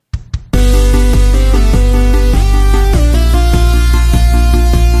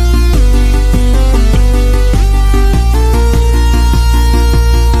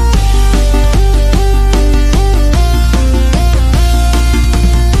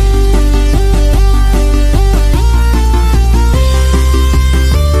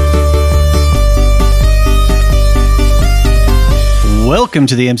Welcome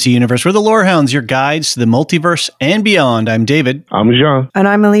to the MC Universe. We're the Lorehounds, your guides to the multiverse and beyond. I'm David. I'm Jean. And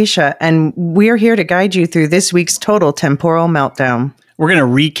I'm Alicia, and we're here to guide you through this week's total temporal meltdown. We're going to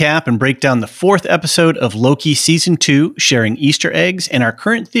recap and break down the 4th episode of Loki Season 2, sharing Easter eggs and our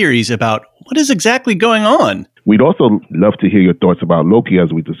current theories about what is exactly going on. We'd also love to hear your thoughts about Loki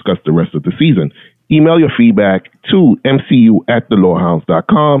as we discuss the rest of the season. Email your feedback to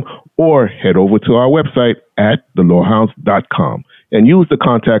mcu@thelorehounds.com or head over to our website at thelorehounds.com and use the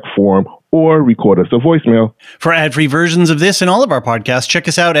contact form or record us a voicemail. For ad-free versions of this and all of our podcasts, check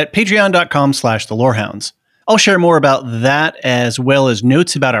us out at patreon.com/thelorehounds. I'll share more about that as well as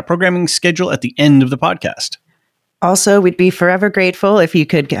notes about our programming schedule at the end of the podcast. Also, we'd be forever grateful if you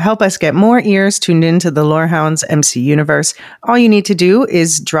could help us get more ears tuned into the Lorehounds MC Universe. All you need to do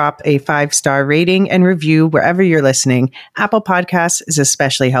is drop a 5-star rating and review wherever you're listening. Apple Podcasts is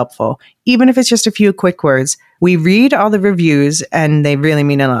especially helpful. Even if it's just a few quick words, we read all the reviews and they really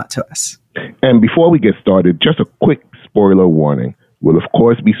mean a lot to us. And before we get started, just a quick spoiler warning. We'll, of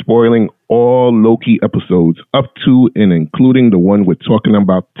course, be spoiling all Loki episodes up to and including the one we're talking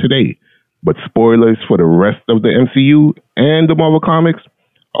about today. But spoilers for the rest of the MCU and the Marvel Comics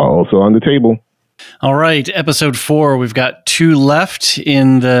are also on the table. All right, episode 4. We've got 2 left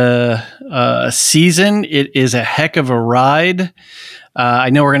in the season. It is a heck of a ride.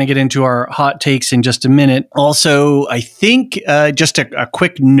 I know we're going to get into our hot takes in just a minute. Also, I think just a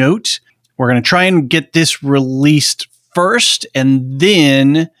quick note, we're going to try and get this released first, and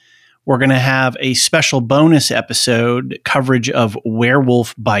then we're going to have a special bonus episode coverage of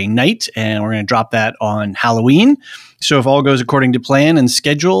Werewolf by Night, and we're going to drop that on Halloween. So if all goes according to plan and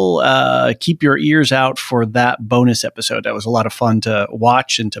schedule, keep your ears out for that bonus episode. That was a lot of fun to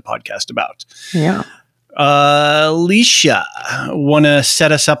watch and to podcast about. Yeah. Alicia, want to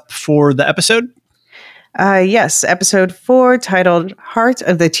set us up for the episode? Yes, episode 4 titled Heart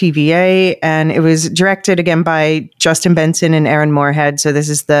of the TVA, and it was directed again by Justin Benson and Aaron Moorhead. So this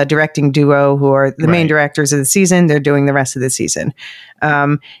is the directing duo who are the main directors of the season. They're doing the rest of the season.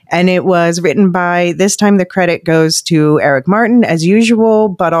 And it was written by, this time the credit goes to Eric Martin as usual,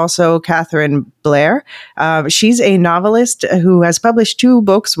 but also Catherine Blair. She's a novelist who has published 2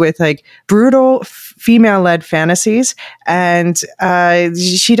 books with like brutal female-led fantasies. And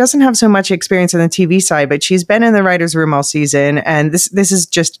she doesn't have so much experience on the TV side, but she's been in the writer's room all season. And this is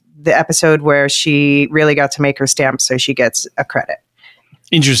just the episode where she really got to make her stamp, so she gets a credit.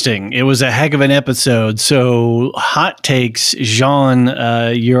 Interesting. It was a heck of an episode. So hot takes, Jean,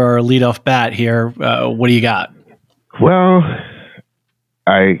 you're our leadoff bat here. What do you got? Well,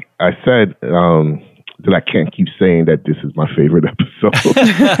 I said that I can't keep saying that this is my favorite episode.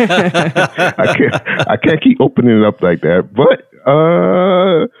 I can't keep opening it up like that. But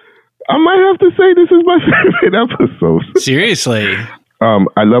I might have to say this is my favorite episode. Seriously.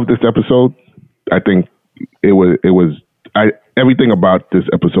 I love this episode. I think it was everything about this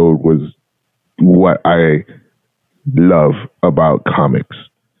episode was what I love about comics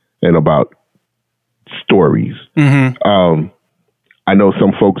and about stories. Mm-hmm. I know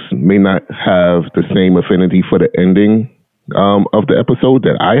some folks may not have the same affinity for the ending of the episode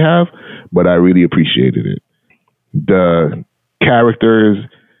that I have, but I really appreciated it. The characters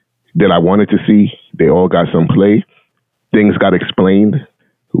that I wanted to see, they all got some play. Things got explained.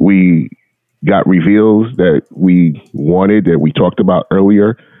 We got reveals that we wanted, that we talked about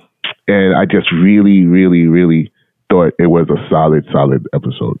earlier. And I just really, really, really thought it was a solid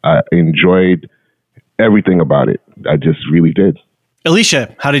episode. I enjoyed everything about it. I just really did.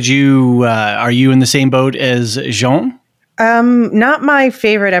 Alicia, how did you, are you in the same boat as Jean? Not my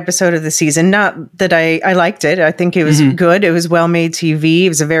favorite episode of the season. Not that I liked it. I think it was good. It was well-made TV. It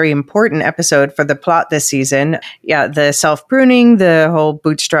was a very important episode for the plot this season. Yeah, the self-pruning, the whole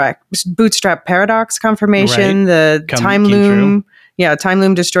bootstrap paradox confirmation, the time loom. Yeah, time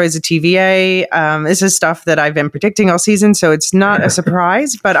loom destroys the TVA. This is stuff that I've been predicting all season, so it's not a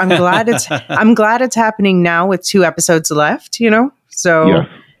surprise. But I'm glad it's happening now with 2 episodes left. You know, so. Yeah.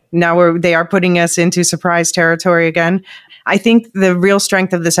 Now they are putting us into surprise territory again. I think the real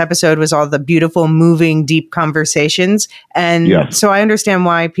strength of this episode was all the beautiful, moving, deep conversations. And so I understand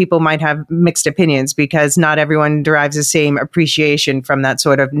why people might have mixed opinions, because not everyone derives the same appreciation from that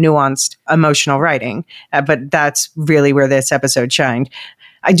sort of nuanced emotional writing. But that's really where this episode shined.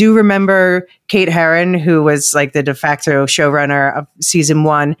 I do remember Kate Herron, who was like the de facto showrunner of season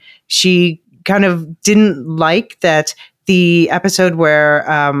 1. She kind of didn't like that the episode where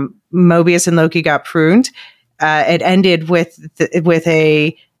Mobius and Loki got pruned, it ended with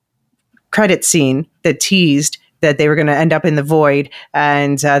a credit scene that teased that they were going to end up in the void,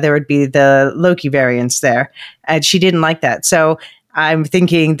 and there would be the Loki variants there. And she didn't like that. So I'm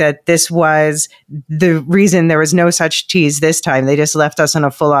thinking that this was the reason there was no such tease this time. They just left us on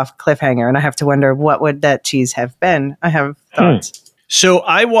a full off cliffhanger. And I have to wonder, what would that tease have been? I have thoughts. So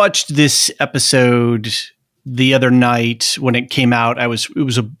I watched this episode the other night when it came out. It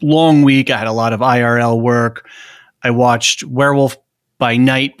was a long week. I had a lot of IRL work. I watched Werewolf by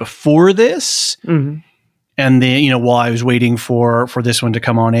Night before this. Mm-hmm. And then, while I was waiting for this one to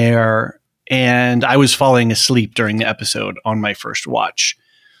come on air, and I was falling asleep during the episode on my first watch.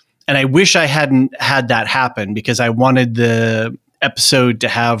 And I wish I hadn't had that happen because I wanted the episode to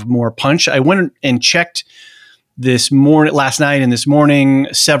have more punch. I went and checked last night and this morning,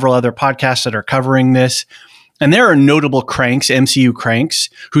 several other podcasts that are covering this. And there are notable cranks, MCU cranks,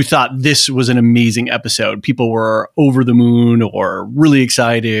 who thought this was an amazing episode. People were over the moon or really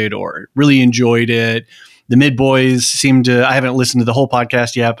excited or really enjoyed it. The mid boys seem to, I haven't listened to the whole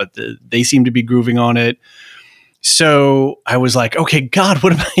podcast yet, but they seem to be grooving on it. So I was like, okay, God,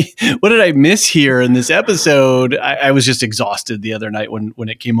 what did I miss here in this episode? I was just exhausted the other night when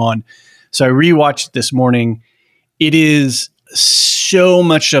it came on. So I rewatched it this morning. It is so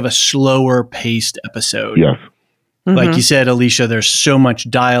much of a slower paced episode. Yes. Mm-hmm. Like you said, Alicia, there's so much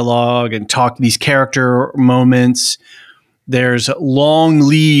dialogue and these character moments. There's long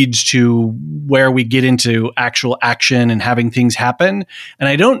leads to where we get into actual action and having things happen. And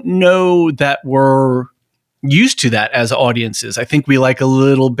I don't know that we're used to that as audiences. I think we like a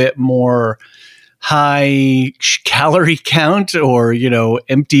little bit more high calorie count or,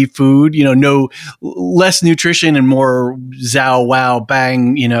 empty food, no less nutrition and more zow, wow,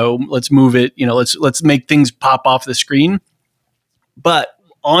 bang, let's move it, let's make things pop off the screen. But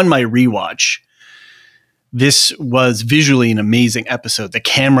on my rewatch, this was visually an amazing episode. The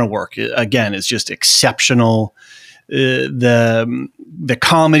camera work, again, is just exceptional. The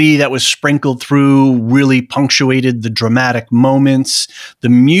comedy that was sprinkled through really punctuated the dramatic moments. The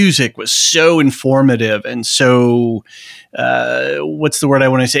music was so informative and so, what's the word I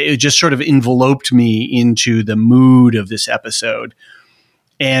want to say? It just sort of enveloped me into the mood of this episode.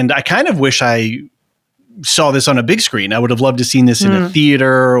 And I kind of wish I saw this on a big screen. I would have loved to seen this in a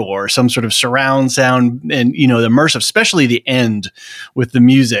theater or some sort of surround sound and, the immersive, especially the end with the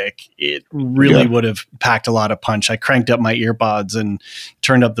music. It really would have packed a lot of punch. I cranked up my earbuds and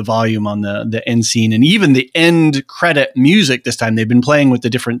turned up the volume on the end scene. And even the end credit music this time, they've been playing with the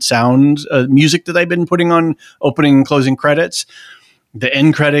different sound music that I've been putting on opening and closing credits. The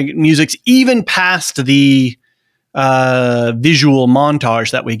end credit music's even past the visual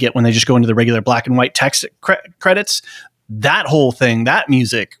montage that we get when they just go into the regular black and white text credits. That whole thing, that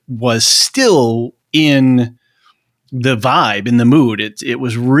music was still in the vibe, in the mood. It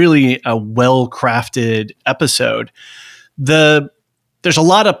was really a well-crafted episode. There's a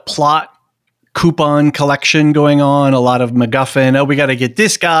lot of plot coupon collection going on, a lot of MacGuffin. Oh, we got to get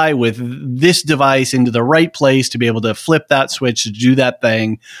this guy with this device into the right place to be able to flip that switch to do that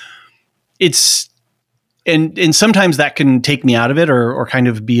thing. And sometimes that can take me out of it or kind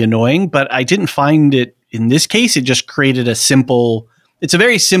of be annoying, but I didn't find it in this case. It just created it's a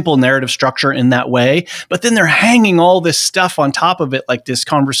very simple narrative structure in that way, but then they're hanging all this stuff on top of it, like this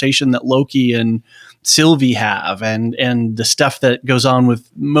conversation that Loki and Sylvie have and the stuff that goes on with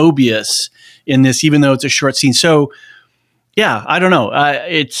Mobius in this, even though it's a short scene. So yeah, I don't know.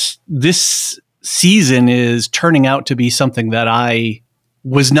 This season is turning out to be something that I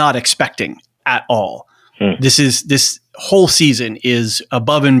was not expecting at all. This whole season is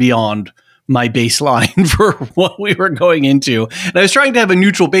above and beyond my baseline for what we were going into. And I was trying to have a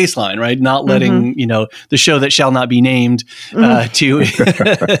neutral baseline, right? Not letting, the show that shall not be named to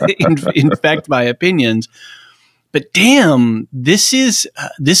infect my opinions. But damn, this is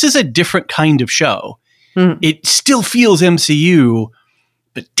a different kind of show. It still feels MCU,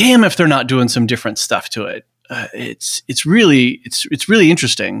 but damn if they're not doing some different stuff to it. It's really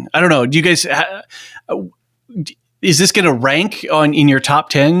interesting. I don't know. Do you guys? Is this going to rank in your top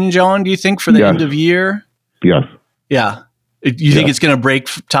 10, John? Do you think for the end of year? Yes. Yeah. You think it's going to break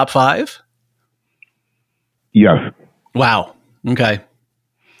top 5? Yes. Wow. Okay.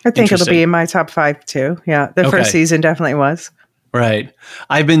 I think it'll be in my top 5 too. Yeah, the first season definitely was. Right.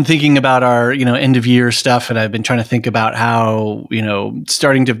 I've been thinking about our, end of year stuff, and I've been trying to think about how,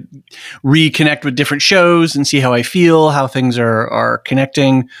 starting to reconnect with different shows and see how I feel, how things are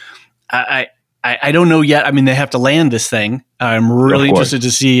connecting. I don't know yet. I mean, they have to land this thing. I'm really interested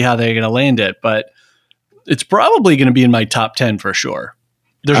to see how they're going to land it, but it's probably going to be in my top 10 for sure.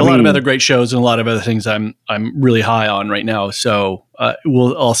 There's a lot of other great shows and a lot of other things I'm really high on right now. So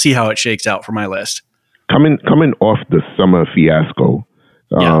I'll see how it shakes out for my list. Coming off the summer fiasco,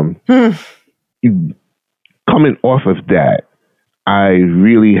 coming off of that, I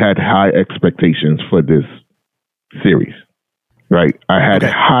really had high expectations for this series. Right. I had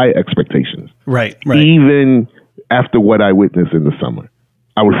high expectations. Right. Even after what I witnessed in the summer,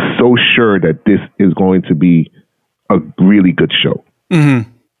 I was so sure that this is going to be a really good show. Mm-hmm.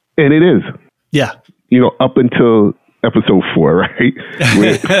 And it is. Yeah. Up until episode 4, right?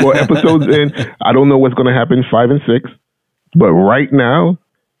 We're 4 episodes in. I don't know what's going to happen 5 and 6. But right now,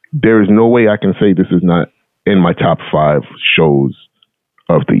 there is no way I can say this is not in my top 5 shows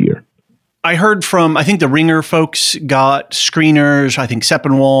of the year. I heard from, I think the Ringer folks got screeners. I think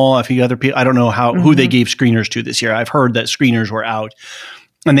Sepinwall, a few other people. I don't know who they gave screeners to this year. I've heard that screeners were out,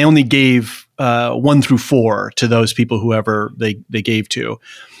 and they only gave 1 through 4 to those people, whoever they gave to.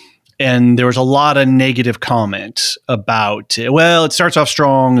 And there was a lot of negative comment about, well, it starts off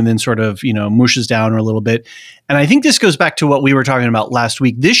strong and then sort of, mushes down a little bit. And I think this goes back to what we were talking about last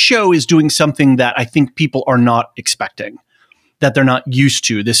week. This show is doing something that I think people are not expecting, that they're not used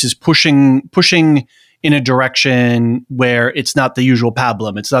to. This is pushing in a direction where it's not the usual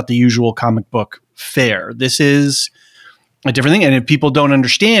pablum. It's not the usual comic book fare. This is a different thing. And if people don't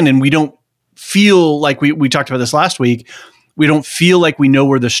understand, and we don't feel like we talked about this last week, we don't feel like we know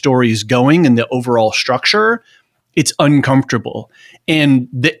where the story is going and the overall structure, it's uncomfortable. And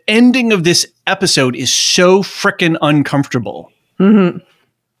the ending of this episode is so freaking uncomfortable. Mm-hmm.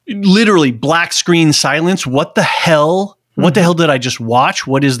 Literally black screen silence. What the hell? What the hell did I just watch?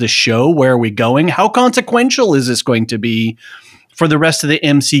 What is the show? Where are we going? How consequential is this going to be for the rest of the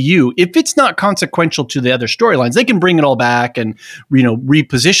MCU? If it's not consequential to the other storylines, they can bring it all back and,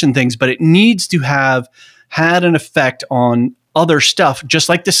 reposition things, but it needs to have had an effect on other stuff, just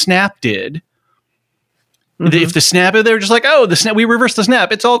like the snap did. Mm-hmm. If the snap, they're just like, oh, the snap, we reversed the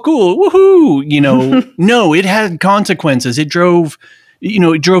snap. It's all cool. Woohoo. No, it had consequences. It drove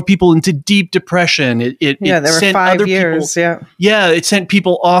people into deep depression. There were 5 years. People, it sent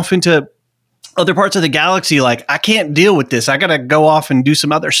people off into other parts of the galaxy. Like, I can't deal with this. I got to go off and do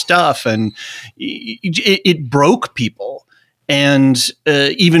some other stuff. And it broke people. And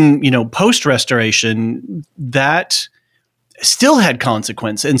even, post restoration, that still had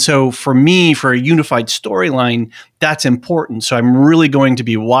consequence. And so for me, for a unified storyline, that's important. So I'm really going to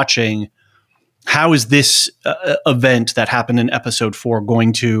be watching, how is this event that happened in episode 4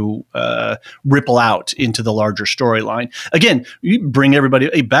 going to ripple out into the larger storyline? Again, you bring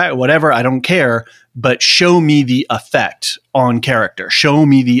everybody back, whatever, I don't care, but show me the effect on character. Show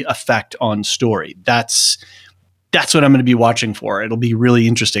me the effect on story. That's what I'm going to be watching for. It'll be really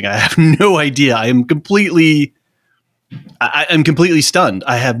interesting. I have no idea. I'm completely stunned.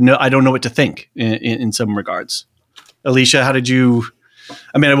 I don't know what to think in some regards. Alicia, how did you?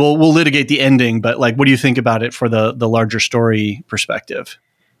 I mean, we'll litigate the ending, but what do you think about it for the larger story perspective?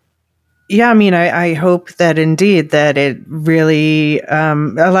 Yeah, I mean, I hope that indeed that it really, a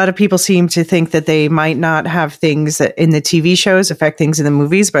lot of people seem to think that they might not have things that in the TV shows affect things in the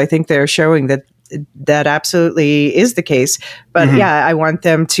movies, but I think they're showing that absolutely is the case. But I want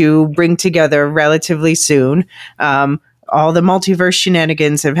them to bring together relatively soon. All the multiverse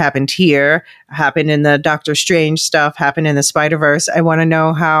shenanigans have happened here, happened in the Doctor Strange stuff, happened in the Spider-Verse. I want to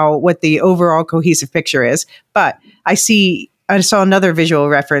know what the overall cohesive picture is. But I saw another visual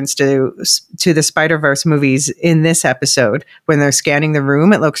reference to the Spider-Verse movies in this episode. When they're scanning the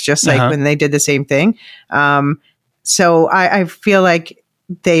room, it looks just like when they did the same thing. So I feel like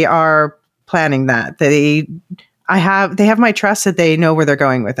they are planning that. They have my trust that they know where they're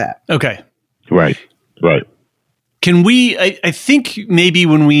going with that. Okay. Right. Can we, I think maybe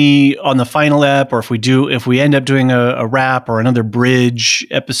when we, on the final ep, or if we end up doing a wrap or another bridge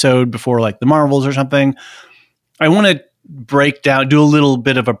episode before the Marvels or something, I want to do a little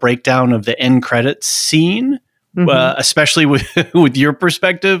bit of a breakdown of the end credits scene, especially with your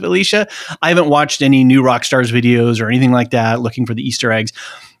perspective, Alicia. I haven't watched any new Rockstars videos or anything like that, looking for the Easter eggs,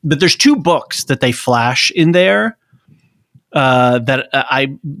 but there's 2 books that they flash in there.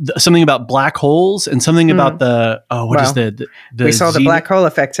 Something about black holes and something about the we saw the black hole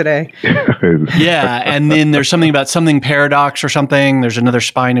effect today. Yeah, and then there's something about something paradox or something. There's another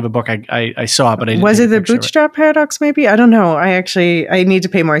spine of a book I saw, but I didn't. Was it the bootstrap paradox? Maybe, I don't know. I need to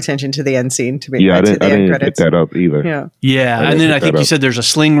pay more attention to the end scene to be. I didn't pick that up either. Yeah, and then I think you said there's a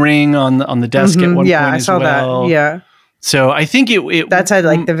sling ring on the desk at one point. Yeah, I saw that. Yeah. So I think that's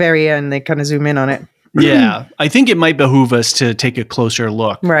at the very end. They kind of zoom in on it. Yeah, I think it might behoove us to take a closer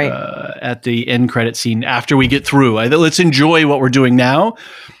look at the end credit scene after we get through. Let's enjoy what we're doing now.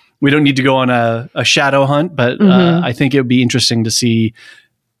 We don't need to go on a shadow hunt, but I think it would be interesting to see,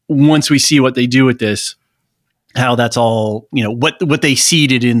 once we see what they do with this, how that's all, what they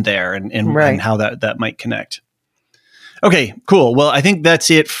seeded in there and how that might connect. Okay, cool. Well, I think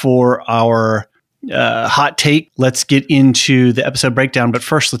that's it for our hot take. Let's get into the episode breakdown. But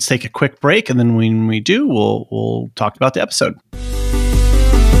first, let's take a quick break. And then when we do, we'll talk about the episode.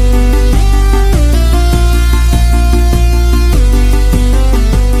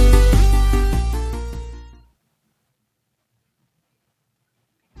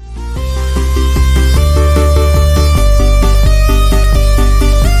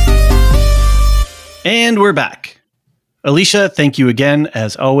 And we're back. Alicia, thank you again,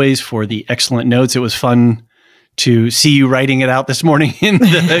 as always, for the excellent notes. It was fun to see you writing it out this morning in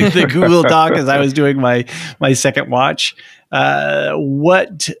the Google Doc as I was doing my second watch.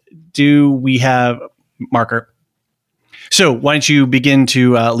 What do we have, Marker? So why don't you begin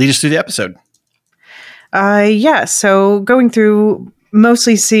to lead us through the episode? Yeah, so going through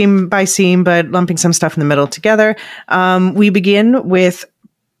mostly scene by scene, but lumping some stuff in the middle together. We begin with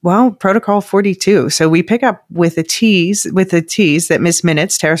Protocol 42. So we pick up with the tease that Miss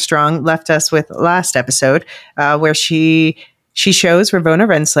Minutes, Tara Strong, left us with last episode, where she shows Ravonna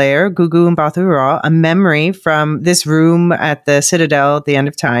Renslayer, Gugu and Bathu Ra a memory from this room at the Citadel at the end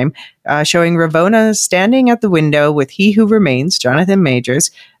of time, showing Ravonna standing at the window with He Who Remains, Jonathan Majors,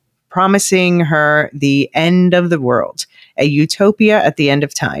 promising her the end of the world, a utopia at the end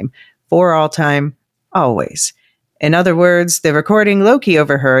of time, for all time, always. In other words, the recording Loki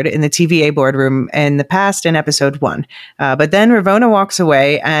overheard in the TVA boardroom in the past in episode 1. But then Ravonna walks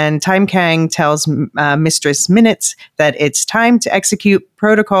away and Time Kang tells Mistress Minutes that it's time to execute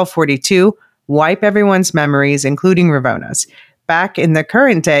Protocol 42, wipe everyone's memories, including Ravonna's. Back in the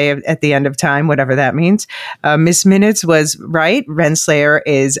current day at the end of time, whatever that means, Miss Minutes was right. Renslayer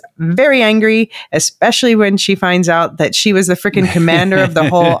is very angry, especially when she finds out that she was the freaking commander of the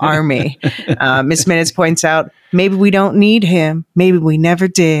whole army. Miss Minutes points out, maybe we don't need him. Maybe we never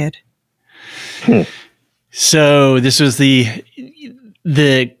did. So this was the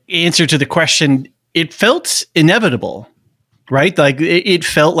answer to the question. It felt inevitable. Right? Like it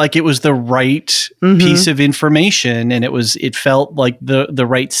felt like it was the right piece of information, and it felt like the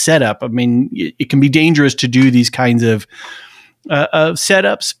right setup. I mean, it can be dangerous to do these kinds of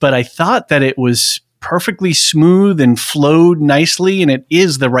setups, but I thought that it was perfectly smooth and flowed nicely, and it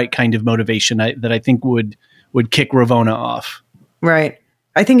is the right kind of motivation that I think would kick Ravonna off. Right.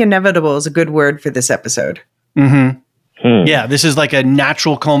 I think inevitable is a good word for this episode. Yeah, this is like a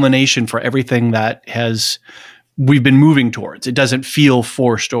natural culmination for everything that we've been moving towards. It doesn't feel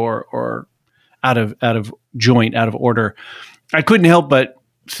forced or out of joint, out of order. I couldn't help but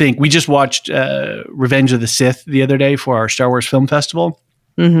think, we just watched Revenge of the Sith the other day for our Star Wars Film Festival.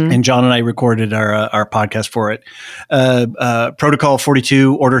 And John and I recorded our podcast for it. Protocol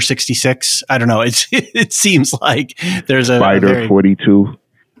 42, Order 66. I don't know. It seems like there's a Spider 42.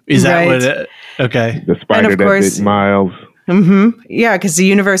 Is that what? Okay. The spider that did Miles. Yeah, because the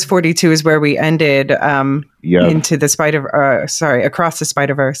Universe 42 is where we ended into the across the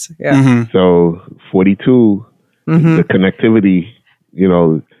Spider-Verse. Yeah. So 42, the connectivity,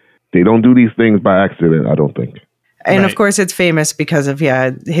 they don't do these things by accident, I don't think. And of course, it's famous because of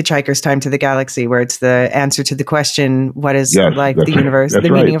Hitchhiker's Time to the Galaxy, where it's the answer to the question, what is life, the universe, the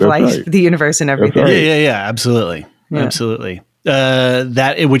meaning of life, the universe, and everything. Yeah, absolutely. Absolutely.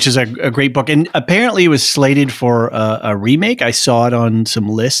 Which is a great book, and apparently it was slated for a remake. I saw it on some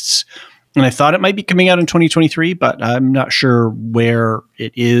lists, and I thought it might be coming out in 2023, but I'm not sure where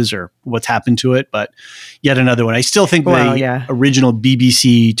it is or what's happened to it. But yet another one. I still think the original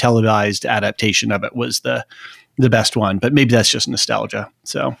BBC televised adaptation of it was the best one, but maybe that's just nostalgia.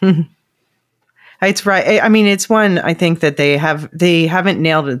 So it's right. I mean, it's one I think that they haven't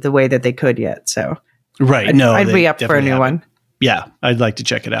nailed it the way that they could yet. So I'd be up for a new one. Yeah, I'd like to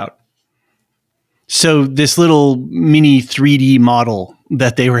check it out. So this little mini 3D model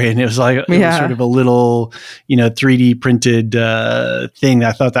that they were in, it was sort of a little, 3D printed thing.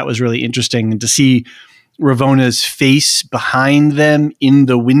 I thought that was really interesting. And to see Ravonna's face behind them in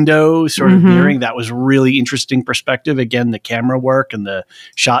the window sort of mirroring, that was really interesting perspective. Again, the camera work and the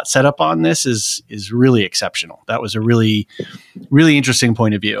shot setup on this is really exceptional. That was a really, really interesting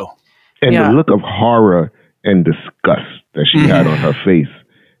point of view. And the look of horror and disgust that she had on her face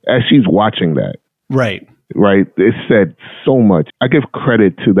as she's watching that. Right. It said so much. I give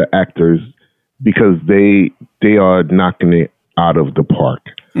credit to the actors because they are knocking it out of the park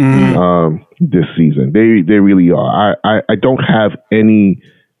this season. They really are. I don't have any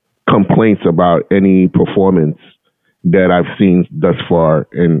complaints about any performance that I've seen thus far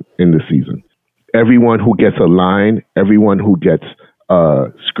in the season. Everyone who gets a line, everyone who gets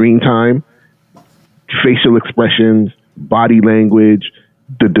screen time, facial expressions, body language,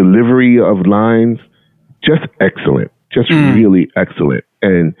 the delivery of lines, just excellent. Just really excellent.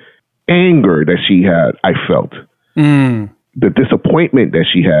 And anger that she had, I felt. The disappointment that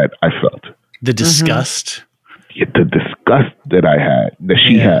she had, I felt. The disgust. The disgust that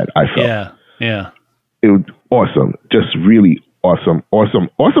she had, I felt. Yeah. It was awesome. Just really awesome. Awesome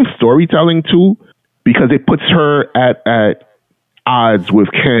storytelling too, because it puts her at odds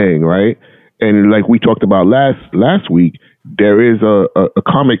with Kang, right? And like we talked about last week, there is a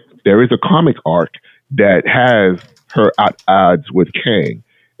comic arc that has her at odds with Kang.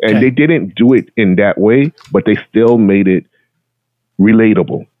 And they didn't do it in that way, but they still made it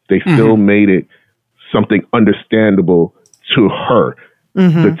relatable. They still made it something understandable to her,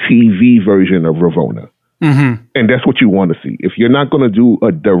 the TV version of Ravonna. And that's what you want to see. If you're not going to do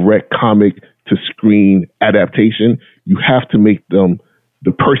a direct comic to screen adaptation, you have to make them,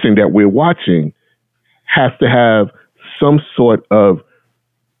 the person that we're watching has to have some sort of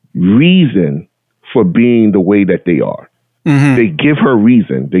reason for being the way that they are. They give her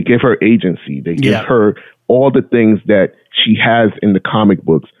reason. They give her agency. They give her all the things that she has in the comic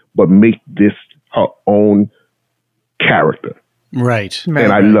books, but make this her own character. Right. And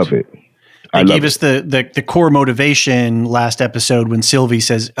I love it. They gave us the core motivation last episode when Sylvie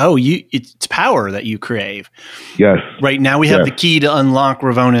says, it's power that you crave. Yes. Right now we have the key to unlock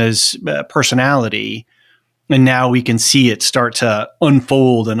Ravonna's personality. And now we can see it start to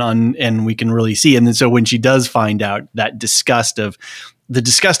unfold and we can really see. And then so when she does find out that disgust of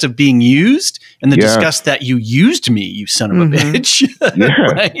being used and the disgust that you used me, you son of a bitch.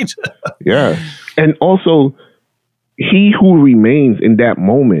 Right? Yeah. And also, he who remains in that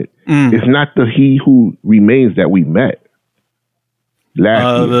moment is not the he who remains that we met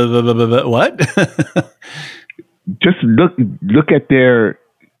last year. What? Just look at the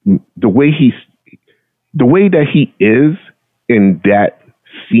way that he is in that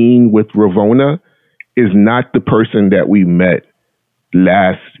scene with Ravonna is not the person that we met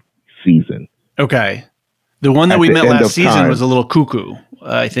last season. Okay. The one that we met last season was a little cuckoo,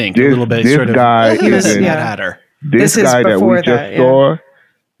 I think. A little bit sort of Hatter. This guy that we just saw,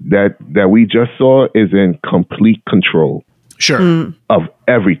 that we just saw is in complete control. Sure. Of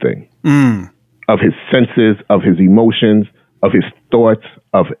everything. Of his senses, of his emotions, of his thoughts,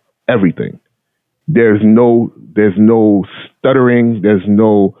 of everything. There's no stuttering. There's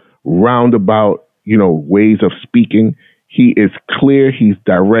no roundabout, ways of speaking. He is clear. He's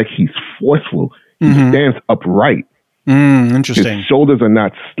direct. He's forceful. He stands upright. Interesting. His shoulders are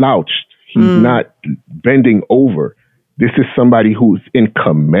not slouched. He's not bending over. This is somebody who's in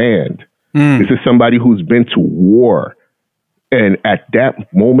command. This is somebody who's been to war. And at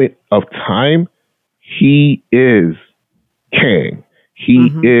that moment of time, he is Kang. He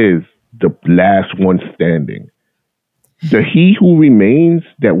is the last one standing. The he who remains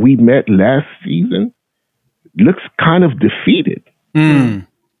that we met last season looks kind of defeated.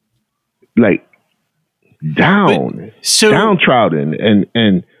 Like downtrodden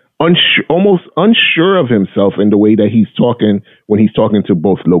and almost unsure of himself in the way that he's talking when he's talking to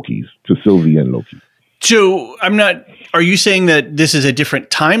both Lokis, to Sylvie and Loki. So are you saying that this is a different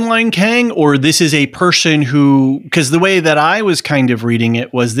timeline, Kang, or this is a person who, because the way that I was kind of reading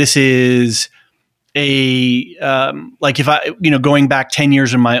it was this is a, like if I, going back 10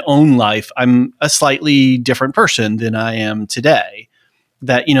 years in my own life, I'm a slightly different person than I am today.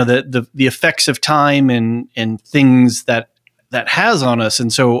 That, the effects of time and things that has on us.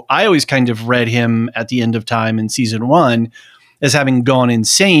 And so I always kind of read him at the end of time in season 1 as having gone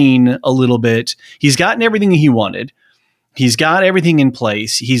insane a little bit. He's gotten everything he wanted. He's got everything in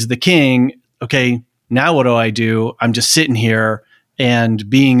place. He's the king. Okay, now what do? I'm just sitting here and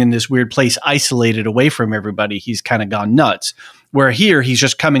being in this weird place, isolated away from everybody. He's kind of gone nuts. Where here, he's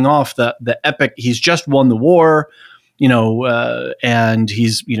just coming off the epic. He's just won the war, and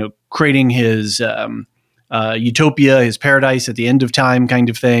he's, creating his utopia, his paradise at the end of time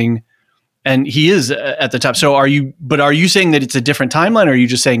kind of thing. And he is at the top. So are you saying that it's a different timeline, or are you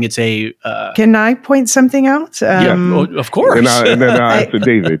just saying it's a... Can I point something out? Of course. And then I'll answer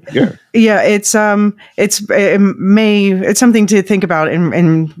David. Yeah. Yeah, it's something to think about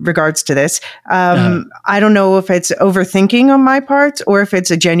in regards to this. I don't know if it's overthinking on my part or if it's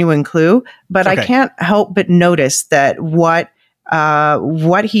a genuine clue, but I can't help but notice that what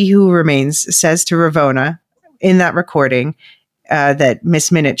He Who Remains says to Ravonna in that recording, that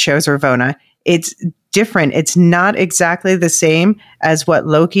Miss Minute shows Ravonna, it's different. It's not exactly the same as what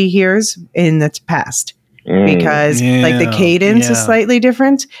Loki hears in the past, because the cadence is slightly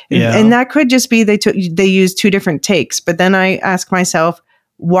different. And that could just be they used 2 different takes. But then I ask myself,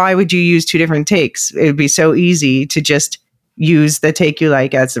 why would you use 2 different takes? It would be so easy to just use the take you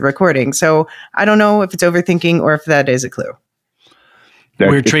like as the recording. So I don't know if it's overthinking or if that is a clue.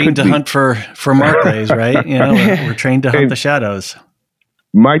 We're trained to hunt for Marklays, right? We're trained to hunt the shadows.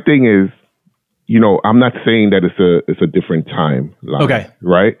 My thing is, I'm not saying that it's a different timeline. Okay.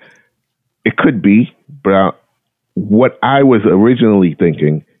 Right? It could be, but what I was originally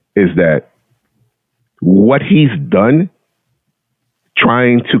thinking is that what he's done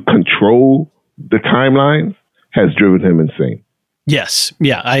trying to control the timelines has driven him insane. Yes.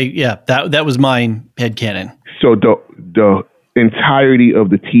 Yeah. That was my headcanon. So the entirety of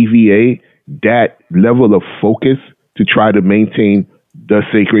the TVA, that level of focus to try to maintain the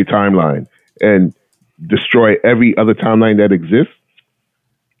sacred timeline and destroy every other timeline that exists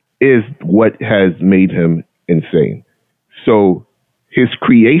is what has made him insane. So his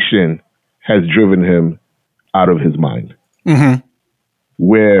creation has driven him out of his mind. Mm-hmm.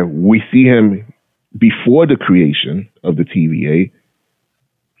 Where we see him before the creation of the TVA,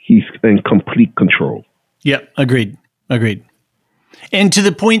 he's in complete control. Yep. Agreed. And to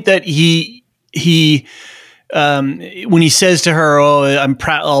the point that he when he says to her, "Oh,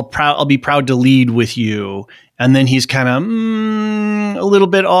 I'll be proud to lead with you," and then he's kind of a little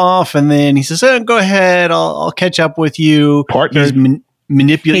bit off, and then he says, "Go ahead, I'll catch up with you." Partners.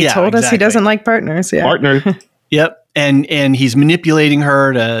 Manipulating. He told us he doesn't like partners. Yeah. Partners. Yep. And he's manipulating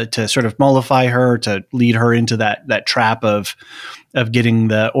her to sort of mollify her, to lead her into that trap of getting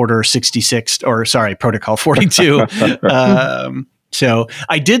the Order 66 Protocol 42. So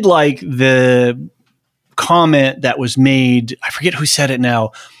I did like the comment that was made. I forget who said it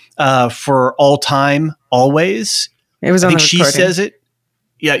now. For all time, always. It was. I think she says it.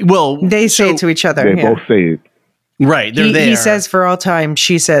 Yeah. Well, they say it to each other. They both say it. Right. They're there. He says for all time.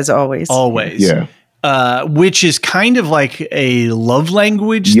 She says always. Always. Yeah. Which is kind of like a love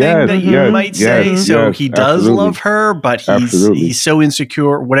language thing that you might say. So he does love her, but he's so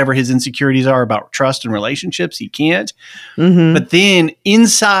insecure, whatever his insecurities are about trust and relationships, he can't. Mm-hmm. But then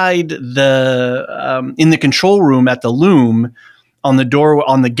inside in the control room at the loom, on the door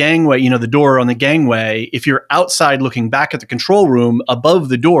on the gangway, the door on the gangway, if you're outside looking back at the control room, above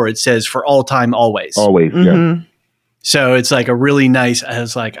the door, it says for all time, always. Always, yeah. So it's like a really nice,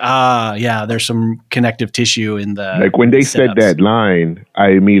 it's like, there's some connective tissue in the like when they said that line, I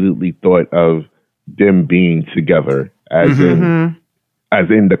immediately thought of them being together as in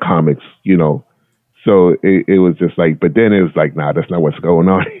the comics, So it was just like, but then it was like, nah, that's not what's going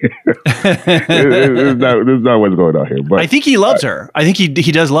on here. It's not what's going on here. But I think he loves her. I think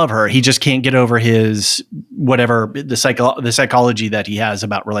he does love her. He just can't get over his whatever the psychology that he has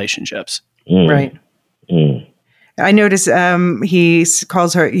about relationships. Right. I notice he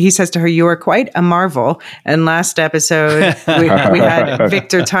says to her, "You are quite a marvel." And last episode, we had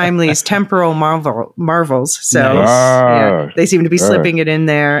Victor Timely's temporal marvels. So they seem to be slipping it in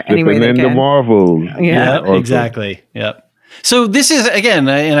there anyway they can. The marvels. Yeah, exactly. Yep. So this is, again,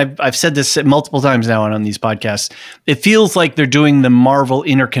 and I've said this multiple times now on these podcasts, it feels like they're doing the Marvel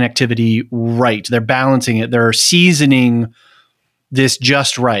interconnectivity right. They're balancing it. They're seasoning this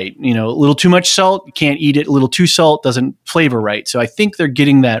just right. A little too much salt, you can't eat it. A little too salt doesn't flavor right. So I think they're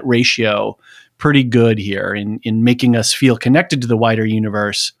getting that ratio pretty good here in making us feel connected to the wider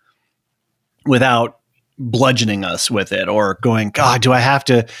universe without bludgeoning us with it or going, God, do I have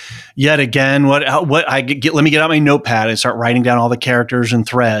to yet again? Let me get out my notepad and start writing down all the characters and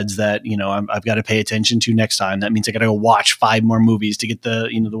threads that, I've got to pay attention to next time. That means I got to go watch 5 more movies to get the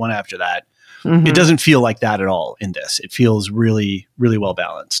one after that. Mm-hmm. It doesn't feel like that at all in this. It feels really, really well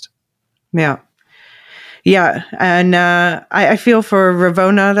balanced. Yeah. Yeah. And I feel for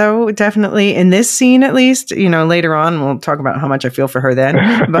Ravonna, though, definitely in this scene, at least. Later on, we'll talk about how much I feel for her then.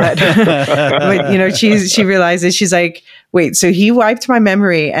 But, she realizes, she's like, wait, so he wiped my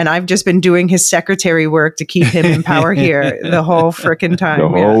memory and I've just been doing his secretary work to keep him in power here the whole frickin' time. The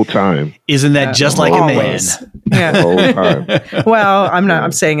whole time. Isn't that just like always. A man? Yeah. The whole time. Well,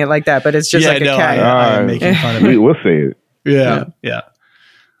 I'm saying it like that, but it's just like a cat. I'm making fun of it. We'll say it. Yeah.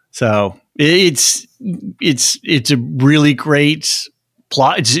 So it's a really great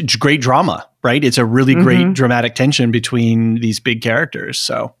plot. It's great drama, right? It's a really great dramatic tension between these big characters.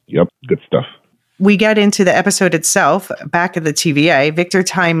 So, yep, good stuff. We get into the episode itself, back at the TVA. Victor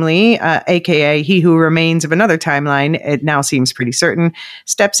Timely, a.k.a. he who remains of another timeline, it now seems pretty certain,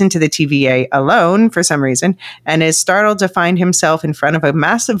 steps into the TVA alone for some reason and is startled to find himself in front of a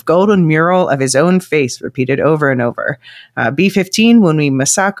massive golden mural of his own face repeated over and over. B-15, Wunmi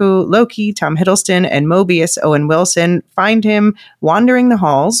Masaku, Loki, Tom Hiddleston, and Mobius Owen Wilson find him wandering the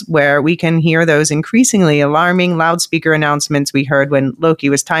halls where we can hear those increasingly alarming loudspeaker announcements we heard when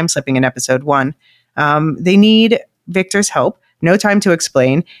Loki was time-slipping in episode 1. They need Victor's help. No time to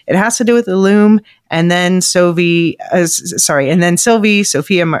explain. It has to do with the loom. And then Sylvie, Sophia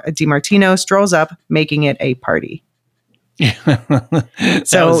DiMartino strolls up, making it a party.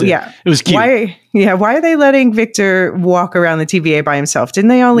 So yeah, it was cute. Why are they letting Victor walk around the TVA by himself? Didn't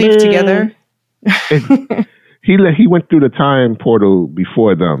they all leave together? He went through the time portal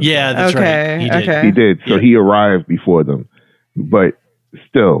before them. Yeah, that's right. He did. Okay. He did. So he arrived before them. But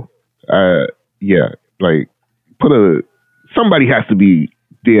still, somebody has to be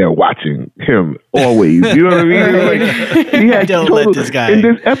there watching him always. You know what I mean? Like, he had let this guy. In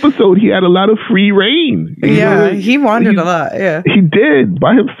this episode, he had a lot of free reign. He wandered a lot. Yeah, he did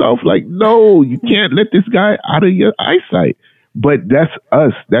by himself. Like, no, you can't let this guy out of your eyesight. But that's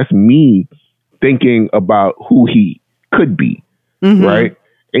us. That's me thinking about who he could be, right?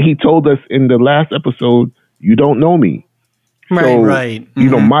 And he told us in the last episode, "You don't know me." Right. So, right. You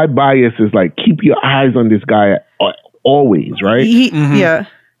know, my bias is like, keep your eyes on this guy always, right? Yeah.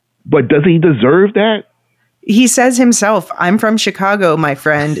 But does he deserve that? He says himself, "I'm from Chicago, my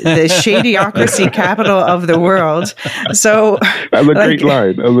friend, the shadyocracy capital of the world." So that's a great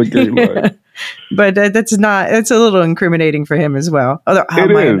line. But that's a little incriminating for him as well. Although,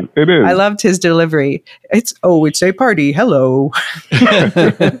 it is. I loved his delivery. It's a party. Hello.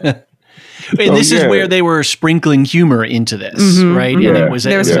 And this is where they were sprinkling humor into this, right? And it was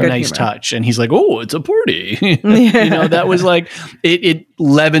a nice humor. touch. And he's like, "Oh, it's a party." You know, that was like, it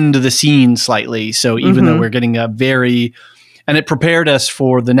leavened the scene slightly. So even though we're getting and it prepared us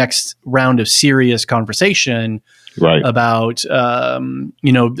for the next round of serious conversation about,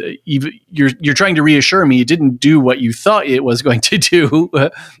 you're trying to reassure me it didn't do what you thought it was going to do.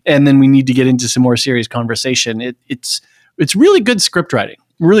 And then we need to get into some more serious conversation. It's really good script writing.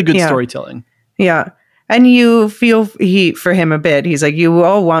 Really good storytelling. Yeah. And you feel for him a bit. He's like, "You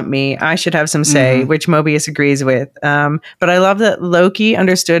all want me. I should have some say," which Mobius agrees with. But I love that Loki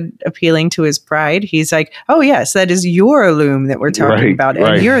understood appealing to his pride. He's like, "Oh, yes, that is your loom that we're talking about.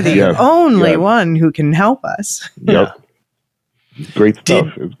 And you're the only one who can help us." Yep. Great stuff.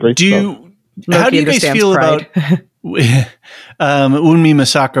 It's great stuff. How do you guys feel about Unmi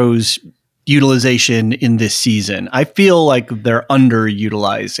Masako's utilization in this season? I feel like they're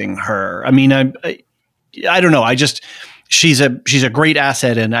underutilizing her. I mean, I don't know. She's a great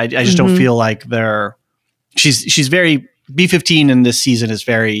asset, and I just don't feel like she's very B-15 in this season is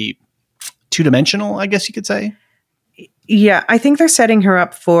very two-dimensional, I guess you could say. Yeah, I think they're setting her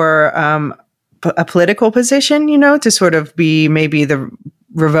up for a political position, to sort of be maybe the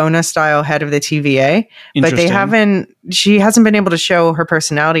Ravonna style head of the TVA, but she hasn't been able to show her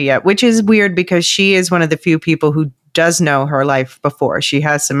personality yet, which is weird because she is one of the few people who does know her life before. She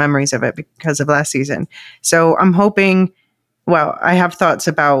has some memories of it because of last season. So I'm hoping, I have thoughts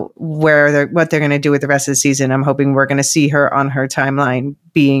about what they're going to do with the rest of the season. I'm hoping we're going to see her on her timeline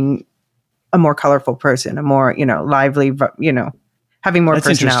being a more colorful person, a more, lively, having more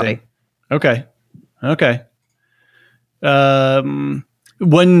personality. Okay.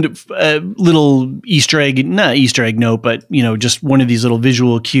 One little not Easter egg note, but just one of these little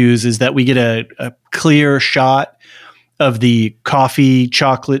visual cues is that we get a clear shot of the hot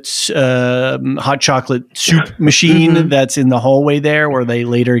chocolate soup machine that's in the hallway there, where they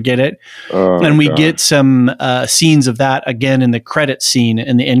later get it, and we get some scenes of that again in the credit scene,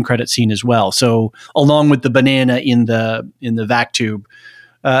 in the end credit scene as well. So along with the banana in the vac tube,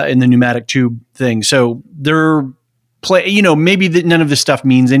 in the pneumatic tube thing, so they're maybe none of this stuff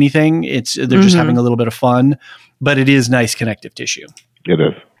means anything. They're just having a little bit of fun, but it is nice connective tissue. It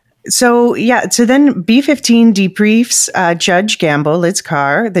is. So then B-15 debriefs Judge Gamble, Liz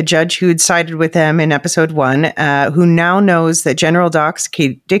Carr, the judge who'd sided with them in episode 1, who now knows that General Docs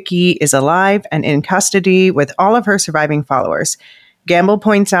Kate Dickey is alive and in custody with all of her surviving followers. Gamble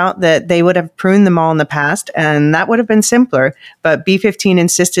points out that they would have pruned them all in the past, and that would have been simpler, but B-15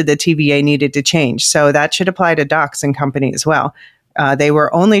 insisted the TVA needed to change, so that should apply to Docs and company as well. They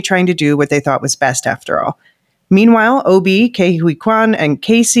were only trying to do what they thought was best after all. Meanwhile, OB, Kehui Kwan, and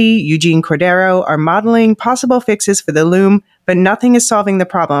Casey, Eugene Cordero, are modeling possible fixes for the loom, but nothing is solving the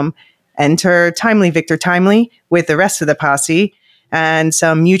problem. Enter Timely Victor Timely with the rest of the posse, and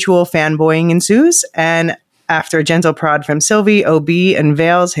some mutual fanboying ensues, and after a gentle prod from Sylvie, OB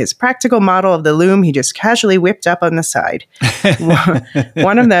unveils his practical model of the loom he just casually whipped up on the side.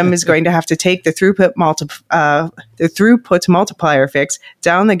 One of them is going to have to take the throughput multiplier fix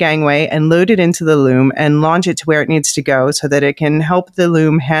down the gangway and load it into the loom and launch it to where it needs to go so that it can help the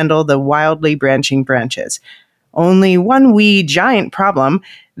loom handle the wildly branching branches. Only one wee giant problem.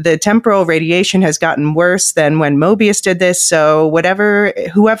 The temporal radiation has gotten worse than when Mobius did this, so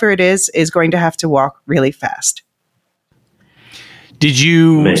whoever it is going to have to walk really fast. Did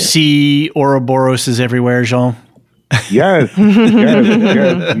you see Ouroboros is everywhere, Jean? Yes. That's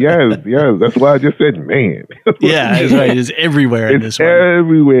why I just said, man. Yeah, that's right. It's everywhere in this one.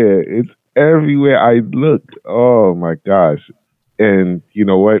 It's everywhere I look. Oh my gosh. And you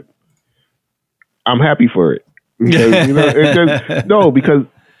know what? I'm happy for it. Because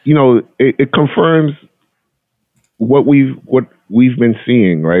it confirms what we've been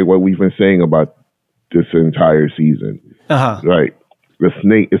seeing, right? What we've been saying about this entire season. Right.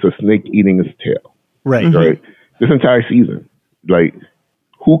 It's a snake eating its tail. Right. Right. This entire season. Like,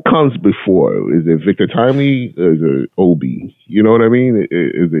 who comes before? Is it Victor Timely? Is it Obi? You know what I mean?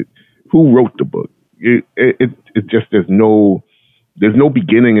 Is it who wrote the book? It just there's no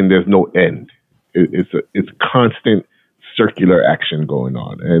beginning and there's no end. It's constant circular action going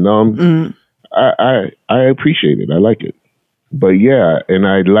on, and I appreciate it. I like it, but yeah, and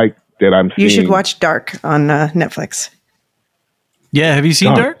I like that I'm. You should watch Dark on Netflix. Yeah, have you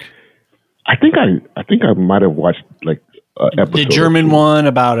seen Dark? I think I might have watched like episode. The German one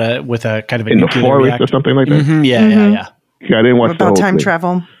about with a kind of a in the forest reactor or something like that. Mm-hmm. Yeah. Yeah, I didn't watch about time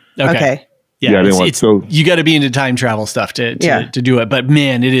travel. Okay. Yeah, I didn't watch. So you got to be into time travel stuff to do it. But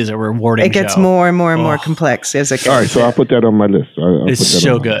man, it is a rewarding. It gets show. more and more and more complex as it goes. All right, so I'll put that on my list. It's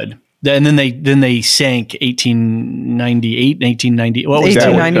so good. And then they sank 1898, 1890. What was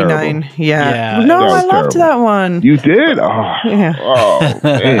 1899? that? Yeah. No, I loved that one. You did? Oh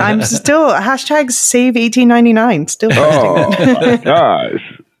man. I'm still save 1899. Still posting it. Oh my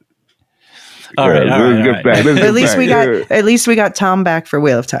gosh. All right. At least we got Tom back for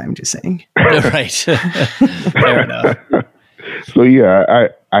Wheel of Time. Just saying. Right. Fair enough. So yeah,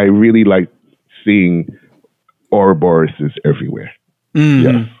 I really like seeing Ouroboros is everywhere. Mm.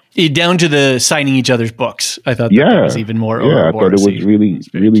 Yeah. Down to the signing each other's books. I thought that was even more. Yeah, I thought it was really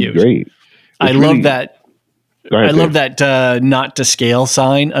great. I love that. I love that not to scale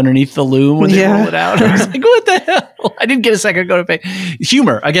sign underneath the loom when they roll it out. I was like, what the hell? I didn't get a second to go to pay.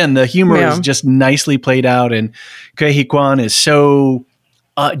 Humor. Again, the humor is just nicely played out. And Ke Kwan is so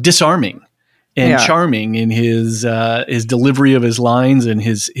disarming and charming in his delivery of his lines and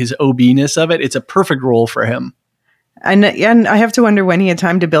his OB-ness of it. It's a perfect role for him. And I have to wonder when he had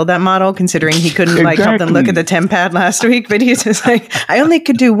time to build that model, considering he couldn't help them look at the temp pad last week. But he's just like, I only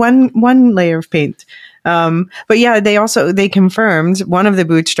could do one layer of paint. But yeah, they confirmed one of the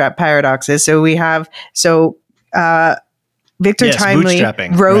bootstrap paradoxes. So we have Victor Timely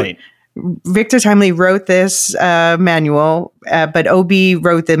wrote. Victor Timely wrote this manual, but OB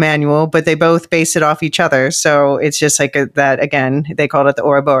wrote the manual, but they both base it off each other. So it's just like that again. They called it the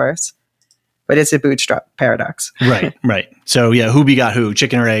Ouroboros. But it's a bootstrap paradox. Right. So yeah, who begot who?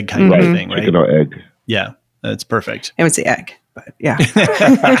 Chicken or egg kind of thing, right? Chicken or egg. Yeah, that's perfect. It was the egg, but yeah.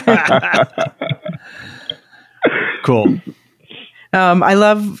 Cool. I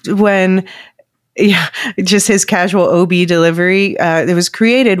love when just his casual OB delivery. It was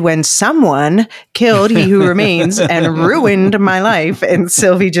created when someone killed He Who Remains and ruined my life. And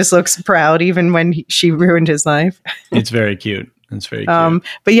Sylvie just looks proud even when she ruined his life. It's very cute. It's very cute.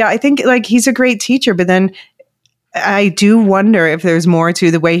 But yeah, I think like he's a great teacher, but then I do wonder if there's more to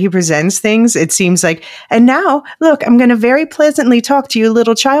the way he presents things. It seems like, and now look, I'm going to very pleasantly talk to you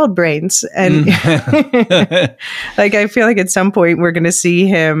little child brains. And like, I feel like at some point we're going to see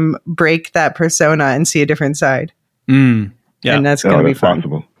him break that persona and see a different side. Yeah. And that's going to be fun.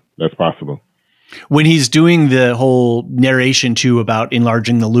 Possible. That's possible. When he's doing the whole narration too about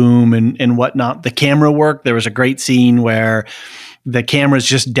enlarging the loom and whatnot, the camera work, there was a great scene where the camera's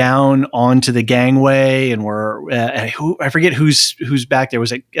just down onto the gangway and I forget who's back there.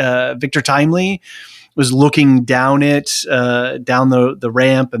 Was it Victor Timely was looking down down the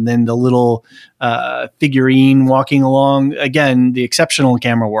ramp, and then the little figurine walking along. Again, the exceptional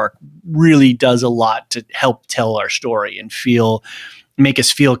camera work really does a lot to help tell our story and make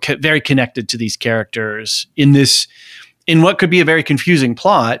us feel very connected to these characters in what could be a very confusing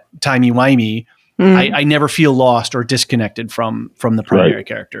plot, timey-wimey. I never feel lost or disconnected from the primary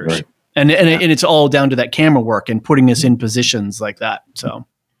characters. Right. And it's all down to that camera work and putting us in positions like that. So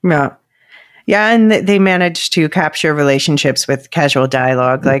yeah, and they managed to capture relationships with casual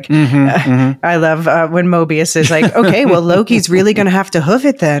dialogue. Like, I love when Mobius is like, okay, well, Loki's really going to have to hoof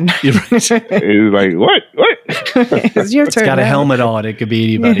it then. He's like, what? It's your turn. It's got a helmet on. It could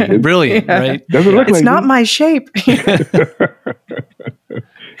be anybody. Brilliant, right? Doesn't look it's like not my shape.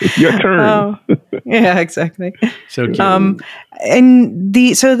 It's your turn. Yeah, exactly. So cute. And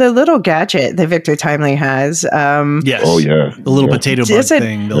the little gadget that Victor Timely has. Yes. Oh yeah. The little potato bug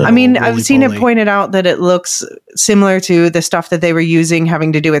thing. I've seen it pointed out that it looks similar to the stuff that they were using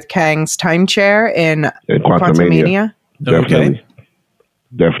having to do with Kang's time chair in Quantumania. Definitely.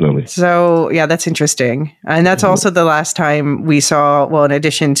 Definitely. So, yeah, that's interesting. And that's also the last time we saw, well, in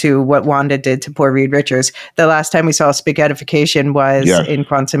addition to what Wanda did to poor Reed Richards, the last time we saw spaghettification was Yes. in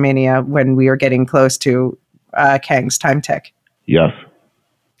Quantumania when we were getting close to Kang's time tech. Yes.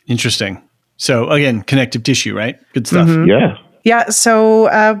 Interesting. So again, connective tissue, right? Good stuff. Yeah. Yeah. So,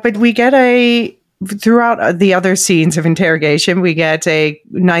 but we get throughout the other scenes of interrogation, we get a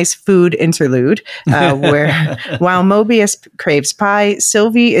nice food interlude where while Mobius craves pie,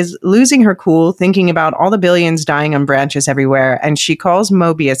 Sylvie is losing her cool, thinking about all the billions dying on branches everywhere. And she calls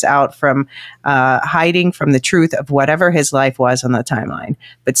Mobius out from hiding from the truth of whatever his life was on the timeline.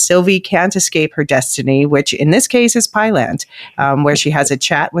 But Sylvie can't escape her destiny, which in this case is Pieland, where she has a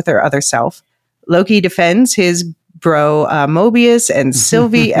chat with her other self. Loki defends his bro Mobius and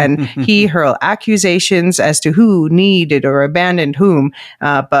Sylvie, and he hurl accusations as to who needed or abandoned whom.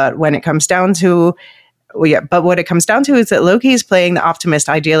 But what it comes down to is that Loki is playing the optimist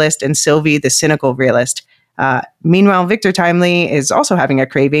idealist and Sylvie the cynical realist. Meanwhile, Victor Timely is also having a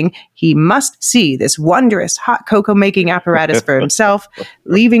craving. He must see this wondrous hot cocoa making apparatus for himself,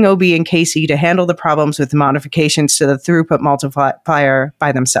 leaving Obi and Casey to handle the problems with modifications to the throughput multiplier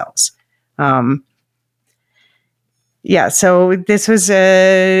by themselves. Yeah, so this was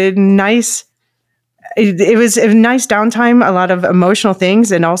a nice. It was a nice downtime, a lot of emotional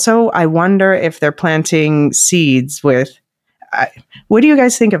things, and also I wonder if they're planting seeds with. What do you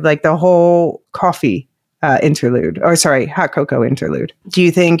guys think of like the whole coffee interlude, or sorry, hot cocoa interlude? Do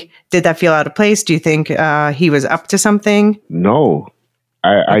you think did that feel out of place? Do you think he was up to something? No,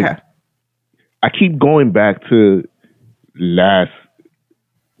 I keep going back to last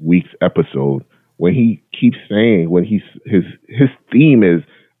week's episode. When he keeps saying, his theme is,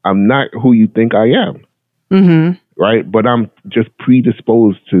 I'm not who you think I am. Mm-hmm. Right? But I'm just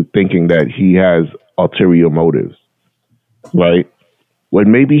predisposed to thinking that he has ulterior motives. Right?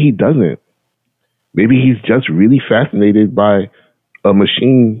 When maybe he doesn't. Maybe he's just really fascinated by a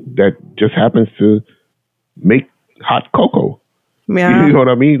machine that just happens to make hot cocoa. Yeah. You know what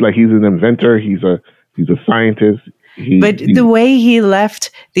I mean? Like he's an inventor, he's a scientist. But the way he left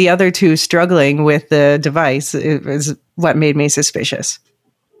the other two struggling with the device is what made me suspicious.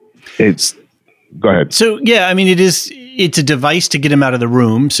 Go ahead. So, yeah, I mean, it's a device to get him out of the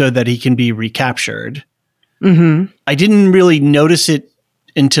room so that he can be recaptured. Mm-hmm. I didn't really notice it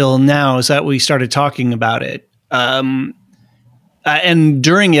until now, is that we started talking about it. And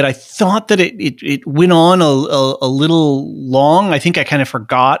during it, I thought that it went on a little long. I think I kind of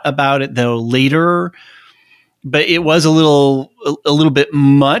forgot about it, though, later. But it was a little bit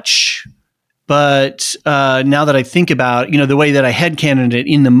much. But now that I think about, the way that I headcanoned it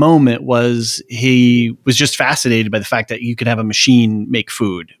in the moment was he was just fascinated by the fact that you could have a machine make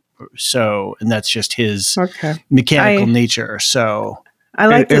food. So, and that's just his mechanical nature. So I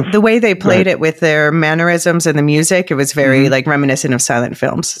like the way they played it with their mannerisms and the music. It was very like reminiscent of silent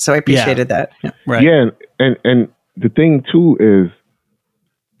films. So I appreciated that. Yeah. Right. Yeah. And the thing too is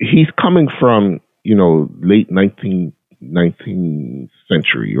he's coming from, late 19th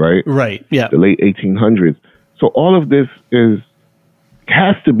century, right? Right. Yeah. The late 1800s. So all of this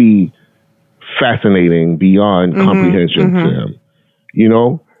has to be fascinating beyond comprehension to him.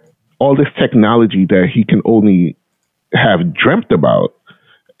 All this technology that he can only have dreamt about,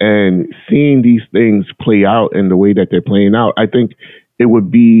 and seeing these things play out in the way that they're playing out, I think it would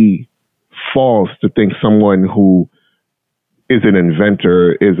be false to think someone who is an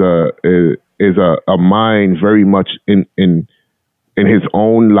inventor is a mind very much in his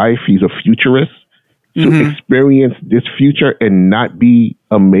own life. He's a futurist. To experience this future and not be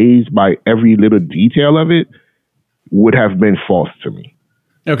amazed by every little detail of it would have been false to me.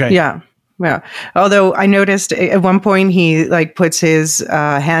 Okay. Yeah. Yeah. Although I noticed at one point he puts his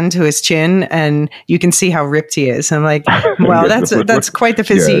hand to his chin, and you can see how ripped he is. I'm like, well, that's quite the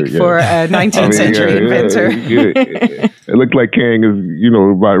physique for a 19th century inventor. It looked like Kang is,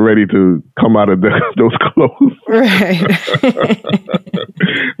 about ready to come out of those clothes. Right.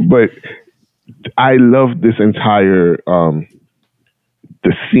 But I love this entire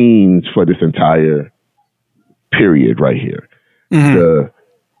the scenes for this entire period right here. The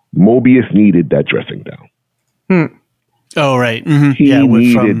Mobius needed that dressing down. Oh, right. He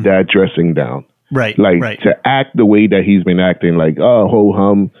needed that dressing down. Right. To act the way that he's been acting,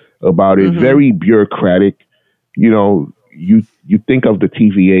 ho-hum about it, very bureaucratic. You think of the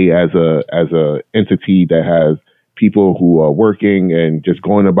TVA as a entity that has people who are working and just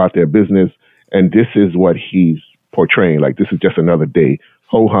going about their business. And this is what he's portraying. This is just another day.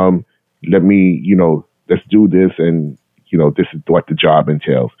 Ho-hum, let me, let's do this. And, this is what the job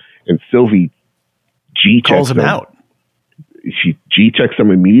entails. And Sylvie calls him out. G checks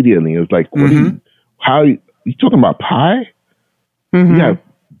him immediately. It was like, what are you talking about pie? You have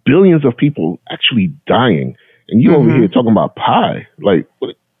billions of people actually dying, and you over here talking about pie. Like,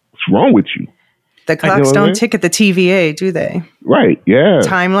 what's wrong with you? The clocks don't tick at the TVA, do they? Right, yeah.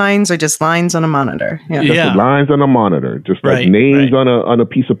 Timelines are just lines on a monitor. Yeah. Just lines on a monitor, just like names on a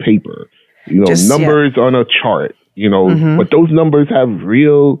piece of paper. Numbers on a chart. But those numbers have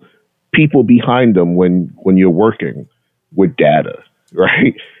real people behind them when you're working with data,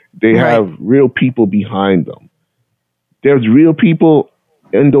 right? They have real people behind them. There's real people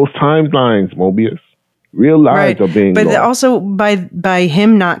in those timelines, Mobius. Real lives are being lost. But also by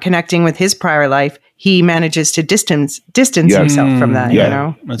him not connecting with his prior life, he manages to distance himself from that,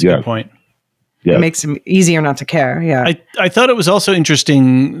 That's a good point. Yeah. It makes him easier not to care. Yeah. I thought it was also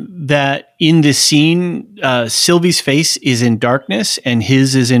interesting that in this scene, Sylvie's face is in darkness and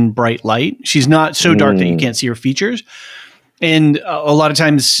his is in bright light. She's not so dark that you can't see her features. And a lot of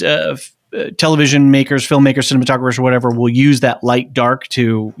times television makers, filmmakers, cinematographers, or whatever will use that light dark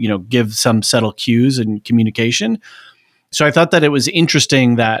to, give some subtle cues and communication. So I thought that it was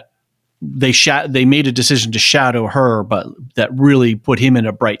interesting that they made a decision to shadow her, but that really put him in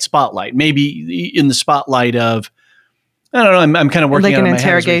a bright spotlight. Maybe in the spotlight of, I don't know, I'm kind of working like on an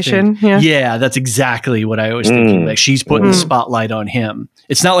interrogation. Yeah, that's exactly what I was thinking. Like she's putting the spotlight on him.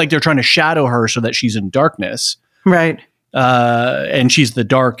 It's not like they're trying to shadow her so that she's in darkness. Right. And she's the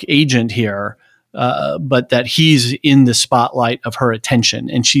dark agent here, but that he's in the spotlight of her attention,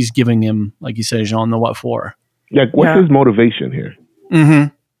 and she's giving him, like you said, Jean, the what for. Like, what's his motivation here?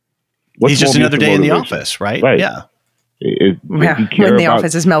 He's just another day in the office, right? Yeah. When the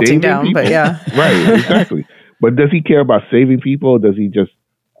office is melting down, people? But yeah. Right, exactly. But does he care about saving people? Or does he just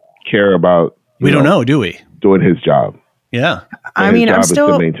care about, we don't know, do we? Doing his job? Yeah. I mean, I'm still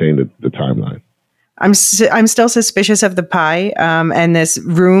to maintain the timeline. I'm still suspicious of the pie and this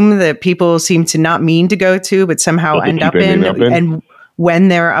room that people seem to not mean to go to, but somehow end up in. And when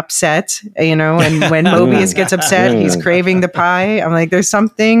they're upset, and when Mobius gets upset, he's craving the pie. I'm like, there's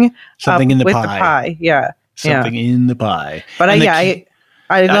something in the with pie. the pie. Yeah. Something in the pie. But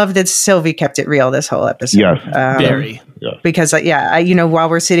I love that Sylvie kept it real this whole episode. Yes. Very. Because while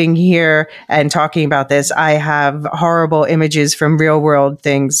we're sitting here and talking about this, I have horrible images from real world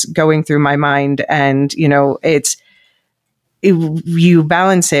things going through my mind. And, you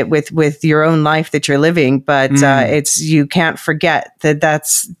balance it with your own life that you're living, but you can't forget that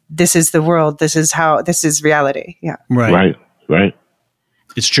this is the world. This is reality. Yeah. Right.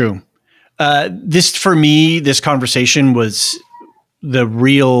 It's true. For me, this conversation was the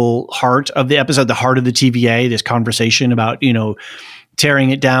real heart of the episode, the heart of the TVA, this conversation about,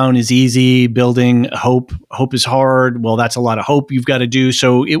 tearing it down is easy, building hope is hard. Well, that's a lot of hope you've got to do.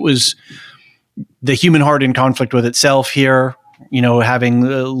 So it was the human heart in conflict with itself here, having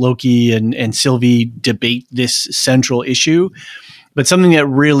Loki and Sylvie debate this central issue. But something that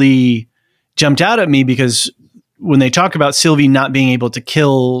really jumped out at me, because when they talk about Sylvie not being able to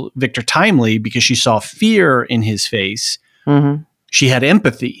kill Victor Timely because she saw fear in his face, she had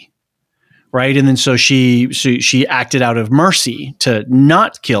empathy, right? And then so she acted out of mercy to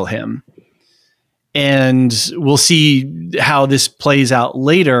not kill him. And we'll see how this plays out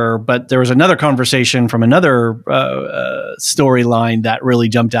later. But there was another conversation from another storyline that really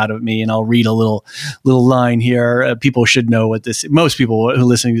jumped out at me. And I'll read a little line here. People should know what this. Most people who are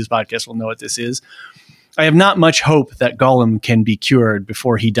listening to this podcast will know what this is. I have not much hope that Gollum can be cured